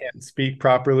yeah. can't speak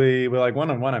properly. But like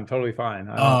one on one, I'm totally fine.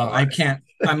 I don't know I why. can't.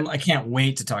 I can't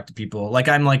wait to talk to people. Like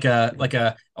I'm like a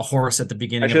horse at the I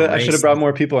beginning of a should I should have race. brought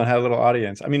more people and had a little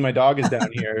audience. I mean, my dog is down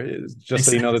here, just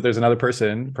so you know that there's another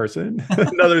person,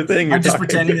 another thing you're I'm just talking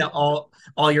pretending to. that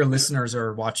all your listeners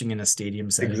are watching in a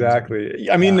stadium setting or something. Exactly.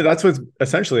 I mean, Yeah. that's what's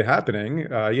essentially happening.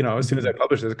 As soon as I Mhm.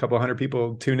 publish this, a couple hundred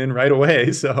people tune in right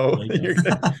away. So There you you're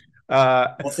go.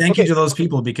 gonna. Well, thank you Okay. to those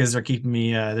people because they're keeping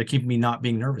me not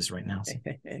being nervous right now. So.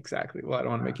 Exactly. Well, I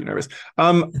don't want to make you nervous.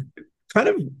 Um, Kind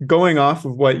of going off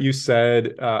of what you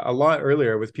said a lot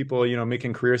earlier with people,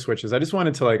 making career switches. I just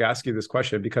wanted to like ask you this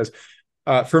question because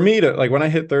for me to like when I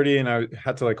hit 30 and I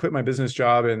had to like quit my business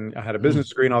job and I had a Mhm. business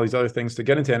degree and all these other things to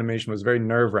get into animation was very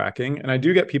nerve-wracking. And I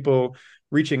do get people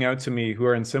reaching out to me who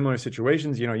are in similar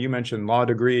situations. You mentioned law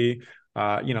degree,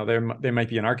 they might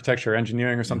be in architecture or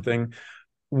engineering or something.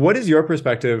 What is your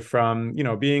perspective from,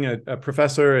 being a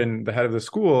professor and the head of the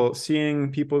school,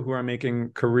 seeing people who are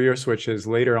making career switches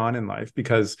later on in life?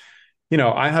 Because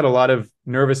I had a lot of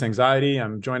nervous anxiety.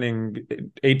 I'm joining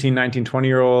 18, 19,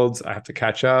 20-year olds. I have to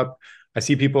catch up. I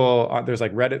see people, there's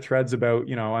like Reddit threads about,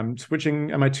 I'm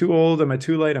switching. Am I too old? Am I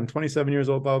too late? I'm 27 years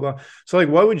old, blah, blah. So like,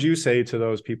 what would you say to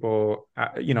those people,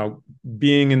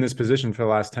 being in this position for the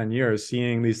last 10 years,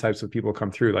 seeing these types of people come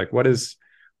through? Like, what is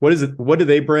it? What do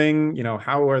they bring?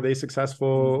 How are they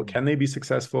successful? Can they be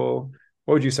successful?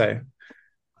 What would you say?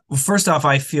 Well, first off,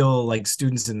 I feel like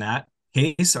students in that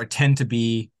case tend to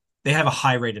be, they have a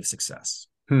high rate of success.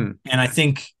 Hmm. And I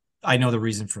think I know the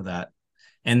reason for that.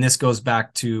 And this goes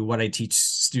back to what I teach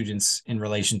students in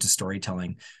relation to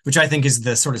storytelling, which I think is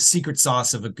the sort of secret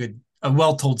sauce of a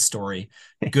well-told story.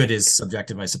 Good is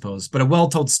subjective, I suppose, but a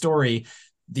well-told story,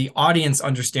 the audience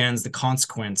understands the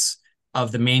consequence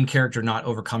of the main character not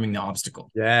overcoming the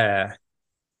obstacle. Yeah.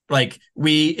 Like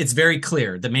it's very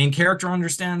clear. The main character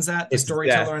understands that, the It's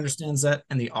storyteller death. understands that,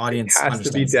 and the It audience has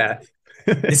to be understands that. death.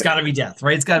 It's got to be death,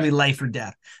 right? It's got to be life or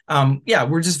death. Yeah,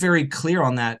 we're just very clear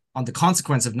on that, on the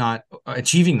consequence of not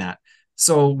achieving that.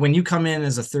 So when you come in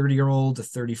as a 30-year-old, a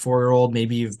 34-year-old,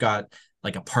 maybe you've got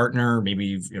like a partner,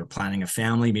 maybe you're planning a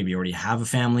family, maybe you already have a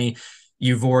family,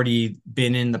 you've already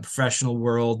been in the professional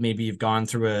world, maybe you've gone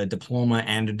through a diploma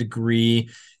and a degree.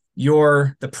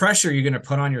 The pressure you're going to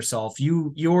put on yourself,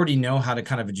 you already know how to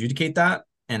kind of adjudicate that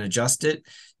and adjust it.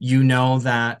 You know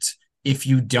that if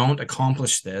you don't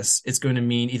accomplish this, it's going to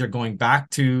mean either going back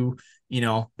to the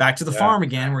Yeah. farm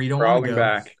again where you don't want to Crawling go.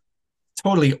 back.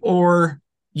 Totally. Or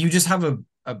you just have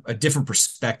a different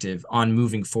perspective on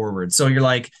moving forward. So you're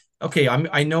like, okay,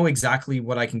 I know exactly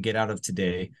what I can get out of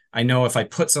today. I know if I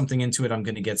put something into it, I'm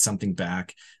going to get something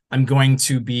back. I'm going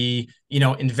to be,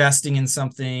 investing in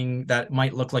something that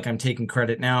might look like I'm taking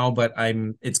credit now, but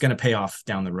it's going to pay off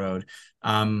down the road.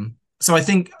 So I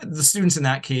think the students in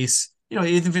that case, even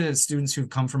if it's students who've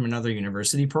come from another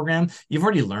university program, you've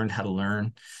already learned how to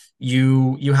learn.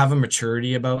 You have a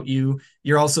maturity about you.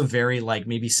 You're also very like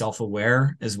maybe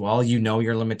self-aware as well. You know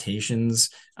your limitations.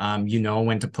 You know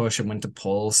when to push and when to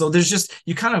pull. So there's just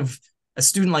a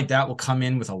student like that will come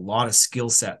in with a lot of skill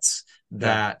sets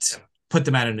that put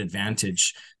them at an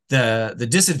advantage. The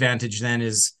disadvantage then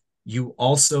is you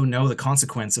also know the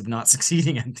consequence of not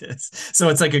succeeding at this. So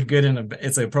it's like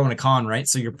it's a pro and a con, right?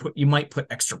 So you might put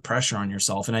extra pressure on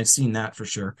yourself. And I've seen that for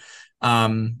sure.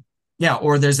 Yeah.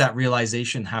 Or there's that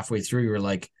realization halfway through, you're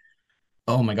like,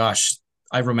 oh my gosh,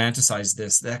 I romanticized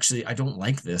this. Actually, I don't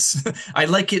like this. I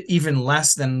like it even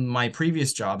less than my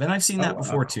previous job. And I've seen that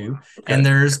before too.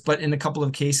 Okay. But in a couple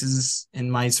of cases in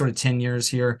my sort of 10 years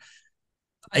here,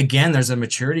 again, there's a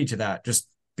maturity to that. Just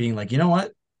being like, you know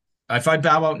what? If I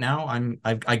bow out now,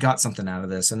 I got something out of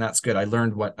this, and that's good. I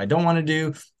learned what I don't want to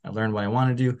do. I learned what I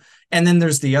want to do. And then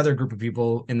there's the other group of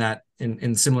people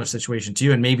in similar situation to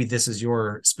you. And maybe this is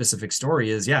your specific story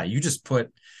is, yeah, you just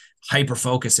put hyper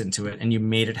focus into it and you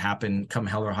made it happen come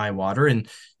hell or high water. And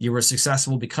you were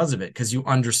successful because of it, because you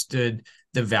understood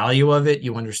the value of it.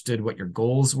 You understood what your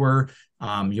goals were.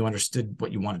 You understood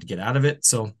what you wanted to get out of it.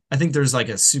 So I think there's like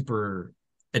a super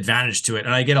advantage to it.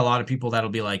 And I get a lot of people that'll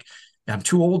be like, I'm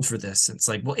too old for this. It's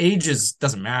like, well,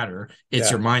 doesn't matter.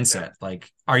 It's your mindset. Like,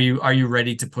 are you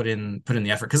ready to put in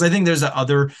the effort? Because I think there's that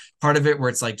other part of it where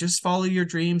it's like, just follow your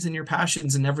dreams and your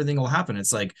passions and everything will happen.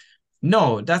 It's like,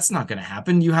 no, that's not going to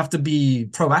happen. You have to be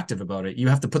proactive about it. You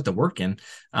have to put the work in.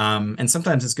 And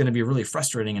sometimes it's going to be really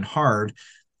frustrating and hard.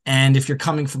 And if you're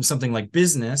coming from something like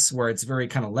business, where it's very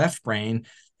kind of left brain,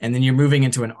 and then you're moving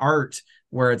into an art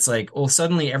where it's like, oh,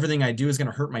 suddenly everything I do is going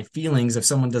to hurt my feelings if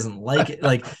someone doesn't like it.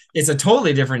 Like, it's a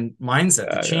totally different mindset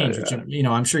to change, which,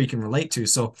 I'm sure you can relate to.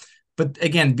 So, but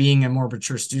again, being a more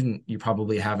mature student, you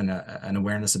probably have an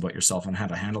awareness about yourself and how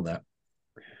to handle that.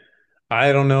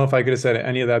 I don't know if I could have said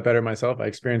any of that better myself. I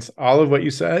experienced all of what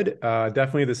you said.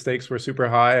 Definitely the stakes were super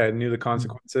high. I knew the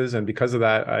consequences. And because of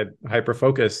that, I hyper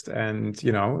focused and,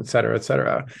 et cetera, et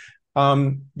cetera.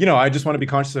 I just want to be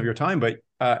conscious of your time, but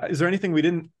is there anything we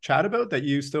didn't chat about that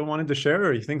you still wanted to share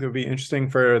or you think that would be interesting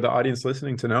for the audience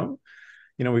listening to know?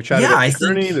 We've chatted about the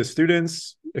journey, the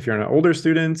students, if you're an older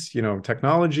student,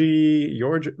 technology,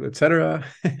 et cetera.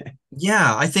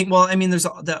 Yeah, I think, well, I mean, there's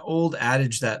that old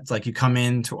adage that like you come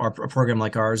into a program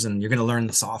like ours and you're going to learn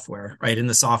the software, right? And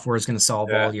the software is going to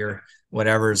solve all your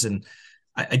whatevers. And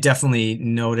I definitely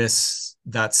notice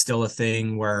that's still a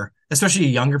thing where, especially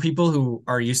younger people who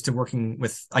are used to working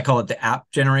with, I call it the app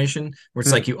generation, where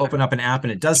it's like you open up an app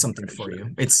and it does something for you.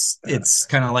 It's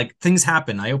kind of like things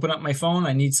happen. I open up my phone,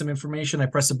 I need some information, I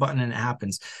press a button and it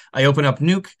happens. I open up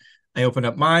Nuke, I open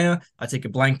up Maya, I take a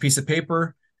blank piece of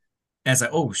paper, and it's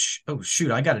like, oh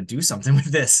shoot, I got to do something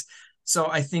with this. So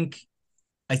I think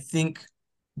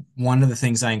one of the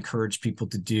things I encourage people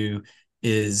to do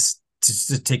is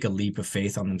to take a leap of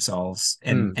faith on themselves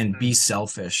Mm. and be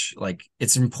selfish. Like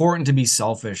it's important to be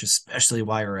selfish, especially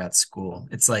while you're at school.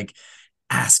 It's like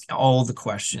ask all the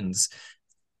questions,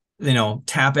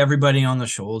 tap everybody on the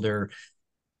shoulder.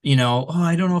 Oh,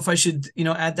 I don't know if I should,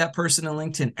 add that person on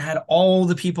LinkedIn, add all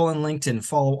the people on LinkedIn,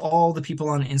 follow all the people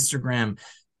on Instagram,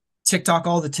 TikTok,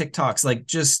 all the TikToks, like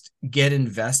just get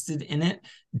invested in it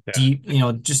Yeah. deep,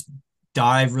 just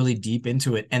dive really deep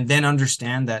into it and then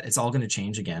understand that it's all going to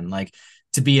change again, like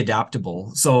to be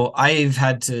adaptable. So I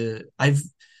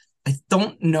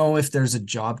don't know if there's a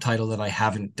job title that I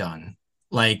haven't done,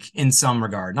 like in some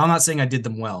regard. Now, I'm not saying I did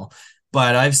them well,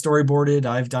 but I've storyboarded,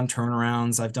 I've done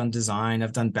turnarounds, I've done design,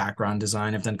 I've done background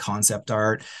design, I've done concept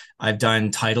art, I've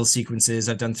done title sequences,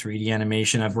 I've done 3D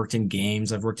animation, I've worked in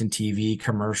games, I've worked in TV,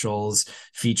 commercials,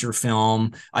 feature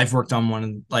film. I've worked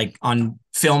on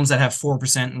films that have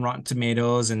 4% in Rotten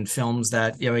Tomatoes and films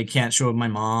that, you can't show my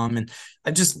mom. And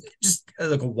I just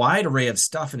like a wide array of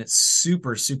stuff, and it's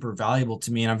super, super valuable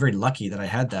to me. And I'm very lucky that I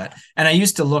had that. And I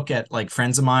used to look at like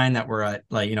friends of mine that were at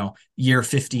like, year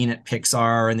 15 at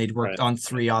Pixar, and they'd worked Right. on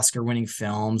 3 Oscar winning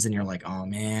films. And you're like, oh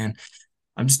man,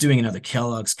 I'm just doing another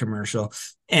Kellogg's commercial.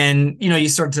 And, you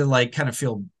start to like kind of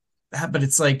feel that, but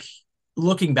it's like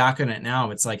looking back on it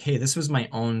now, it's like, hey, this was my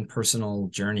own personal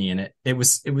journey. And it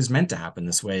was meant to happen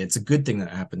this way. It's a good thing that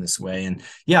it happened this way. And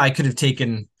yeah, I could have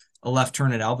taken a left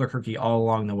turn at Albuquerque all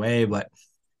along the way, but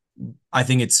I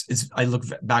think I look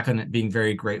back on it being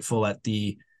very grateful at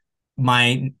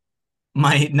my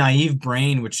my naive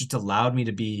brain, which just allowed me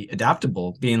to be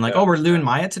adaptable, being like, Yeah. oh, we're doing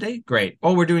Maya today, great.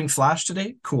 Oh, we're doing Flash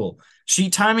today, cool.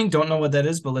 Sheet timing, don't know what that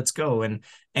is, but let's go. And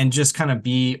just kind of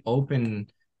be open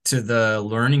to the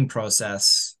learning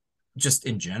process just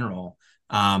in general.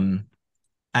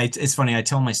 It's funny, I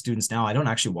tell my students now I don't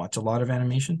actually watch a lot of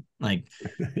animation. Like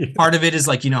part of it is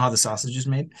like, how the sausage is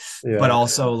made, but Yeah.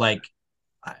 also like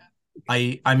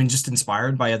I'm just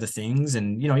inspired by other things,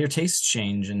 and your tastes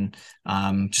change, and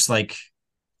just like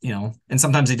and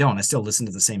sometimes they don't. I still listen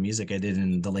to the same music I did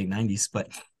in the late 90s,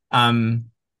 but um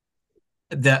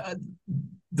the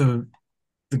the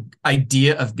the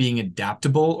idea of being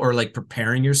adaptable, or like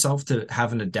preparing yourself to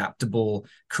have an adaptable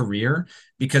career,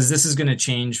 because this is going to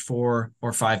change 4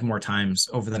 or 5 more times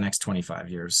over the next 25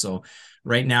 years. So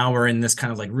right now we're in this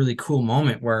kind of like really cool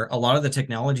moment where a lot of the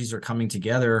technologies are coming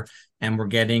together, and we're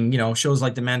getting, shows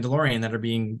like The Mandalorian that are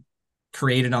being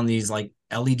created on these like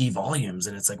LED volumes.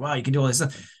 And it's like, wow, you can do all this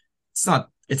stuff.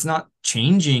 It's not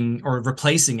changing or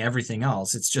replacing everything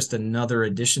else. It's just another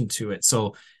addition to it.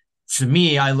 So to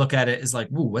me, I look at it as like,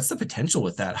 ooh, what's the potential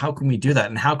with that? How can we do that?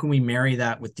 And how can we marry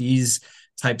that with these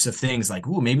types of things? Like,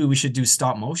 ooh, maybe we should do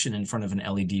stop motion in front of an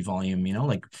LED volume,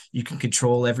 like you can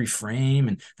control every frame,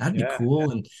 and that'd be Yeah.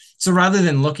 cool. And so rather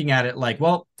than looking at it like,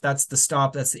 well, that's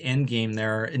the end game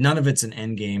there, none of it's an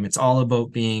end game. It's all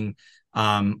about being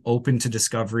open to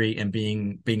discovery and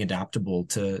being adaptable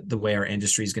to the way our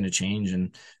industry is going to change.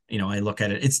 And, I look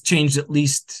at it, it's changed at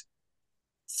least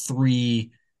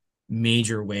 3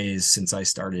 major ways since I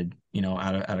started,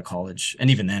 out of college. And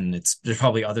even then there's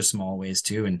probably other small ways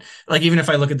too. And like, even if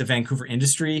I look at the Vancouver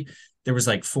industry, there was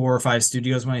like 4 or 5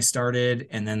 studios when I started,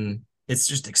 and then it's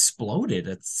just exploded.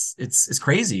 It's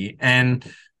crazy. And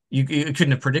you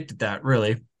couldn't have predicted that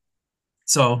really.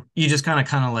 So you just kind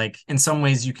of like, in some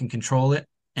ways you can control it,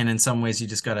 and in some ways you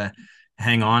just got to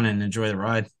hang on and enjoy the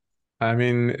ride. I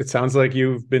mean, it sounds like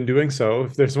you've been doing so.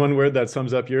 If there's one word that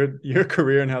sums up your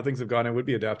career and how things have gone, it would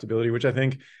be adaptability, which I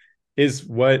think is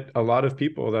what a lot of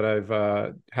people that I've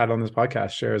had on this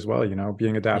podcast share as well.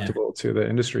 Being Yeah. adaptable to the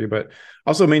industry, but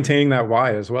also maintaining that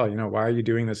why as well. Why are you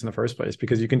doing this in the first place?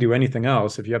 Because you can do anything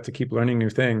else. If you have to keep learning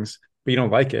new things, but you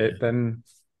don't like Yeah. it, then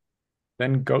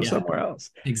go Yeah. somewhere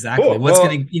else. Exactly. Cool.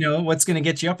 Well, What's gonna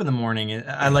get you up in the morning?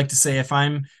 I like to say,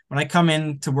 when I come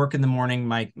in to work in the morning,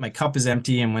 my cup is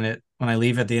empty, and when I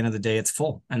leave at the end of the day, it's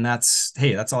full. And that's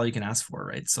all you can ask for,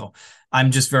 right? So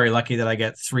I'm just very lucky that I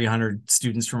get 300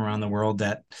 students from around the world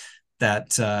that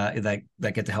get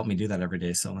to help me do that every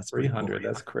day. So that's pretty cool. 300.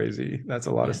 That's crazy. That's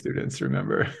a lot of Yeah. students to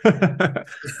remember.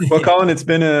 Well, Colin, it's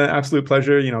been an absolute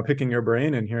pleasure, picking your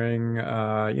brain and hearing,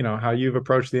 how you've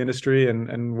approached the industry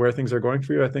and where things are going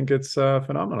for you. I think it's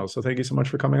phenomenal. So thank you so much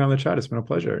for coming on the chat. It's been a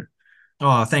pleasure.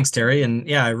 Oh, thanks, Terry. And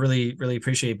yeah, I really, really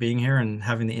appreciate being here and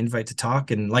having the invite to talk.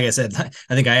 And like I said,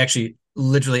 I think I actually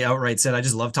literally outright said, I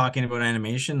just love talking about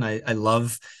animation. I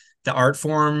love the art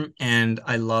form, and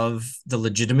I love the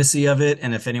legitimacy of it.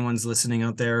 And if anyone's listening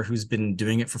out there who's been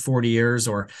doing it for 40 years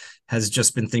or has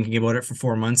just been thinking about it for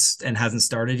 4 months and hasn't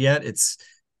started yet, it's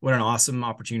what an awesome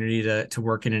opportunity to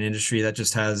work in an industry that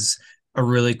just has a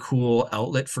really cool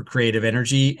outlet for creative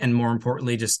energy, and more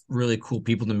importantly, just really cool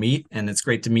people to meet. And it's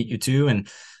great to meet you too. And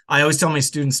I always tell my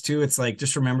students too, it's like,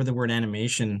 just remember the word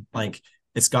animation. Like,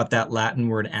 it's got that Latin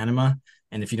word anima.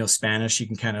 And if you know Spanish, you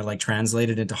can kind of like translate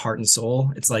it into heart and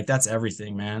soul. It's like, that's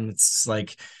everything, man. It's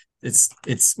like,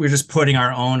 we're just putting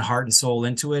our own heart and soul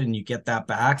into it, and you get that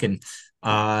back. And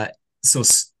so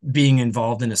being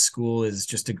involved in a school is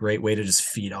just a great way to just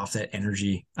feed off that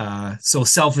energy. So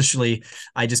selfishly,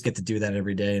 I just get to do that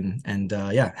every day, and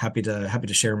yeah, happy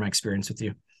to share my experience with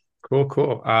you.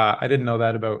 Cool. I didn't know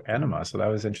that about anima, so that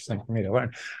was interesting for me to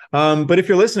learn. But if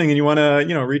you're listening and you want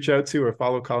to, reach out to or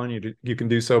follow Colin, you can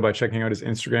do so by checking out his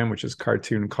Instagram, which is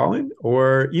Cartoon Colin,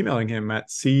 or emailing him at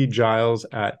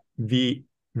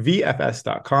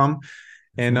cgiles@vfs.com.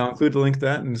 And I'll include the link to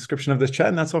that in the description of this chat.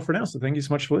 And that's all for now. So thank you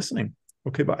so much for listening.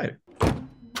 Okay, bye.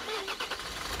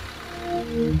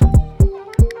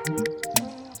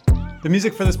 The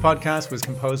music for this podcast was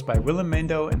composed by Willem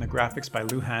Mendo and the graphics by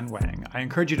Luhan Wang. I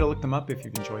encourage you to look them up if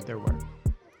you've enjoyed their work.